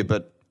 3-5-2,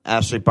 but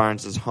Ashley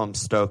Barnes is home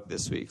Stoke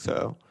this week,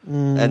 so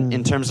and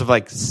in terms of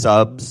like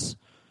subs,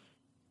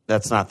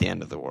 that's not the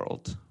end of the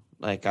world.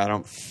 Like, I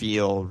don't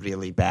feel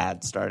really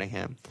bad starting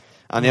him.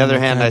 On the other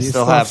hand, I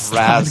still have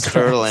Raz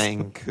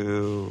Sterling,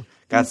 who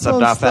got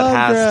subbed off at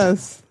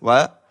Hazard.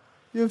 What?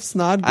 You have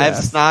Snodgrass. I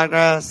have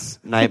Snodgrass,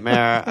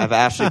 nightmare. I have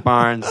Ashley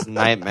Barnes,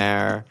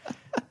 nightmare.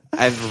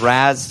 I have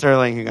Raz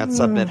Sterling, who got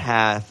subbed at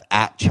half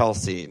at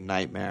Chelsea,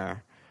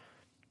 nightmare.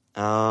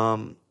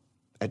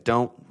 I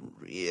don't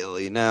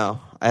really know.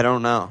 I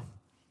don't know.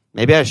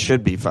 Maybe I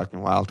should be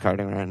fucking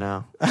wildcarding right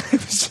now. I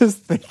was just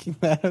thinking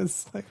that. I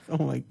was like, oh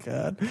my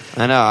God.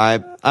 I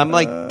know. I'm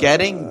like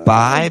getting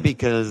by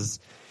because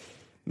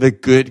the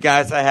good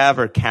guys I have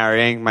are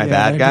carrying my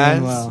bad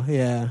guys. Well.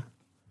 Yeah.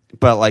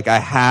 But like I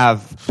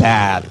have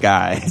bad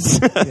guys.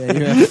 Yeah,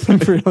 you have some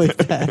really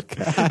bad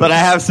guys. But I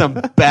have some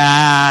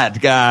bad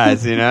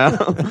guys,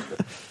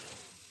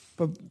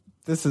 But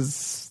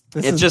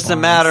it's just a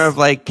matter of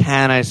like,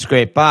 can I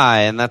scrape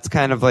by? And that's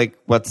kind of like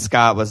what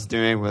Scott was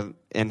doing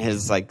in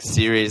his like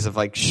series of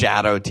like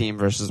shadow team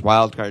versus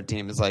wildcard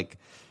team, is like,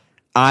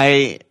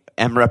 I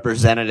am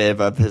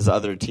representative of his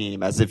other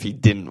team as if he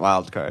didn't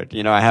wildcard.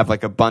 I have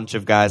like a bunch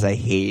of guys I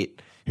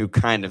hate who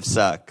kind of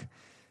suck,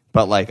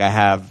 but like I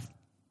have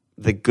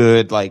the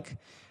good, like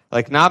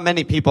not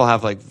many people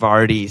have like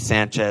Vardy,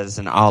 Sanchez,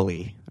 and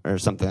Ali or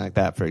something like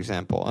that, for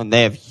example, and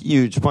they have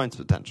huge points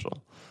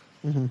potential.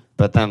 Mm-hmm.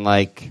 But then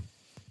like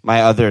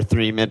my other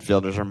 3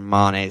 midfielders are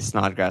Mane,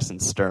 Snodgrass, and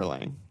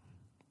Sterling.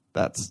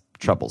 That's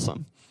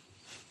troublesome.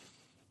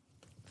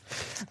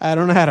 I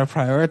don't know how to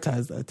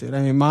prioritize that, dude.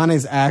 I mean,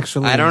 Mane's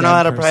actually... I don't know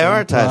how to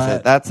prioritize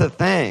it. That's the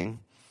thing.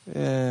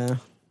 Yeah.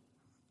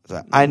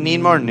 I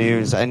need more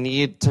news. I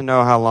need to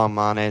know how long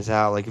Mane's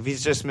out. Like, if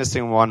he's just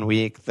missing 1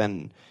 week,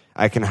 then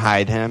I can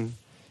hide him.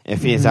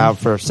 If he's out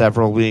for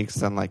several weeks,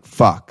 then, like,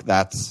 fuck.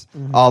 That's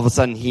all of a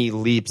sudden he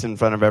leaps in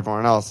front of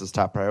everyone else as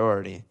top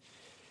priority.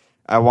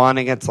 I want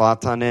to get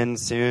Zlatan in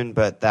soon,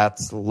 but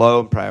that's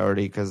low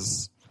priority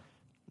because,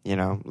 you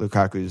know,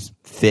 Lukaku's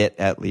fit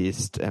at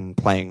least and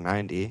playing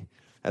 90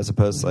 as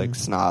opposed to, like,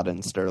 Snod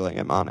and Sterling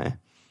and Mane.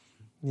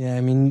 Yeah,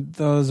 I mean,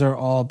 those are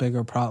all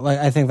bigger problems. Like,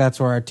 I think that's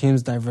where our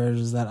teams diverge,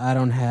 is that I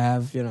don't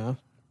have, you know,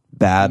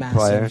 Bad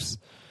players.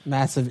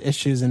 massive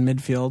issues in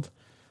midfield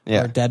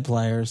or dead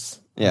players.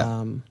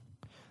 Yeah.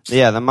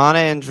 Yeah, the Mane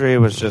injury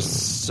was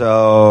just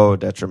so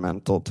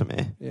detrimental to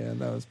me. Yeah,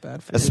 that was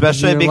bad for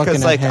Especially you.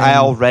 because, like, I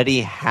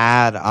already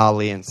had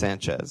Ali and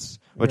Sanchez,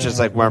 which is,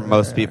 like, where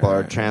most people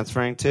are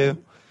transferring to.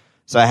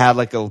 So I had,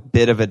 like, a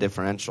bit of a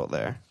differential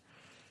there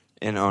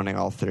in owning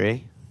all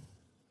three.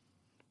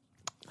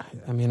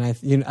 I mean, I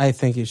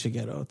think you should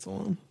get Ozil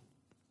on.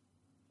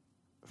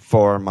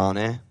 For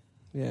Mane.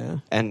 Yeah.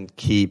 And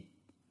keep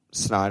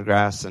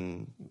Snodgrass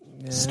and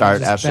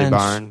start Ashley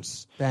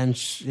Barnes.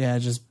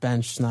 Just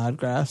bench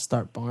Snodgrass,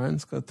 start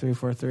Barnes, go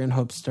 3-4-3, and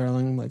hope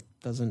Sterling, like,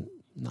 doesn't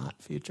not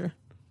feature.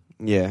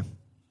 Yeah.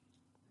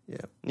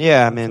 Yeah.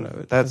 Yeah, I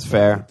mean, that's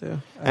fair.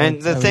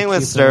 And the thing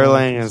with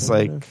Sterling is,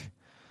 like,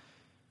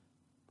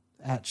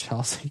 at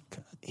Chelsea,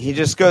 he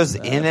just goes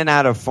in and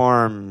out of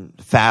form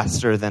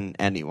faster than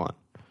anyone.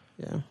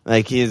 Yeah.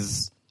 Like,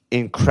 he's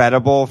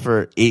incredible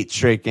for 8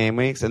 straight game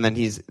weeks, and then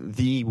he's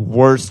the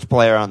worst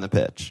player on the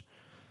pitch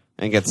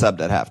and gets subbed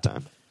at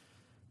halftime.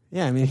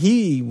 Yeah, I mean,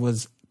 he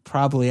was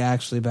probably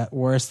actually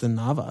worse than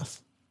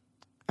Navas.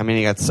 I mean,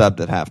 he got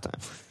subbed at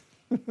halftime.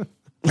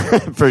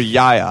 For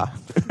Yaya.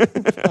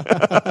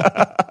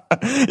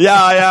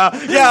 Yeah.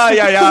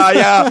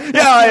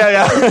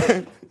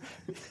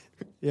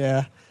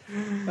 Yeah.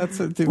 That's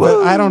it, dude.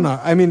 But I don't know.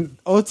 I mean,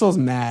 Ozil's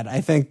mad.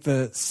 I think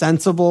the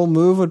sensible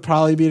move would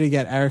probably be to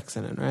get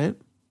Eriksen in, right?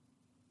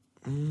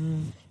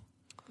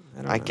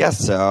 I guess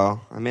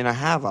so. I mean, I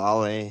have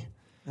Ollie.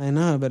 I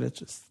know, but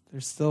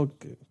they're still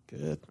good.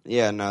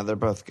 Yeah, no, they're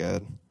both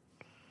good.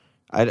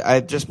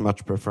 I just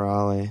much prefer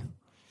Ollie.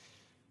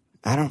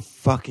 I don't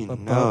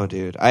fucking know,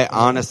 dude. I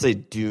honestly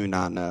do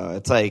not know.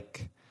 It's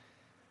like,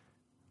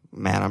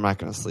 man, I'm not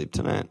going to sleep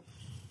tonight.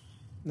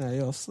 No,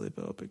 you'll sleep.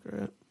 It'll be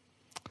great.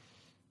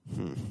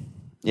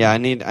 Yeah, I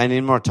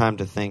need more time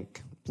to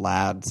think,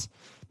 lads.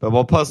 But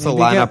we'll post the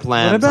lineup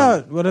lands.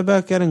 What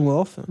about getting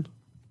Wilf in?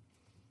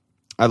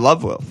 I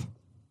love Wilf.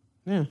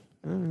 Yeah.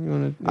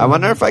 I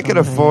wonder if I could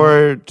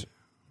afford...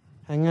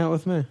 Hang out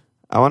with me.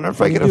 I wonder if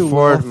I could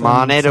afford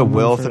Mane to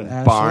Wilf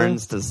and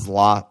Barnes to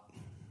Zlot.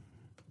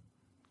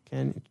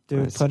 Can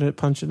you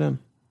punch it in?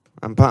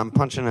 I'm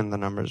punching in the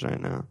numbers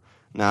right now.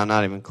 No,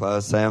 not even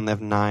close. I only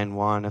have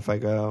 9-1 if I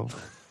go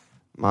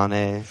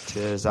Mane to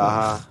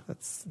Zaha.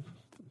 That's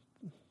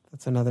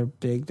another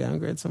big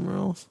downgrade somewhere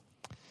else.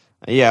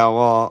 Yeah,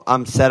 well,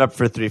 I'm set up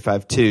for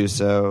 3-5-2,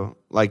 so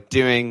like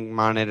doing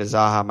Mane to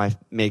Zaha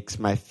makes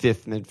my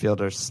fifth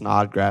midfielder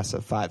Snodgrass a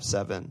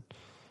 5-7,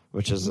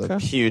 which is a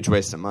huge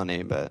waste of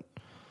money, but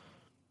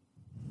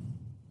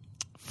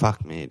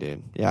fuck me,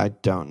 dude. Yeah, I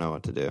don't know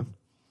what to do.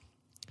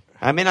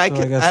 I mean, I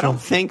don't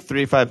think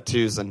 3-5-2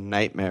 is a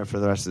nightmare for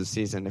the rest of the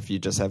season if you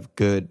just have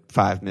good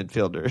 5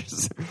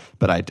 midfielders,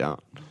 but I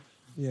don't.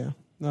 Yeah.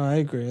 No, I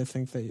agree. I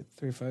think that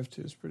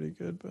 3-5-2 is pretty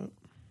good, but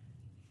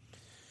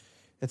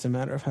it's a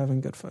matter of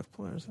having good 5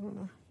 players. I don't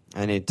know.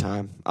 I need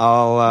time.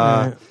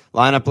 I'll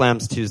line up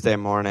Lambs Tuesday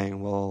morning.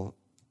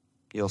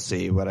 You'll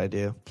see what I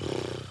do.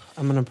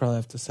 I'm gonna probably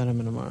have to send him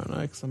in tomorrow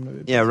night because I'm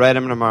gonna be write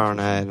him tomorrow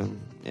night, and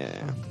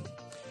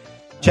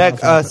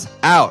check us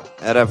out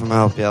at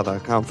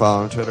fmlpl.com.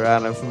 Follow on Twitter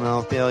at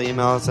fmlpl.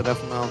 Email us at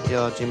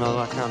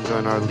fmlpl@gmail.com.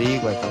 Join our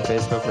league, like on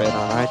Facebook, rate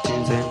on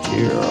iTunes, and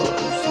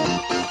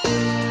cheers.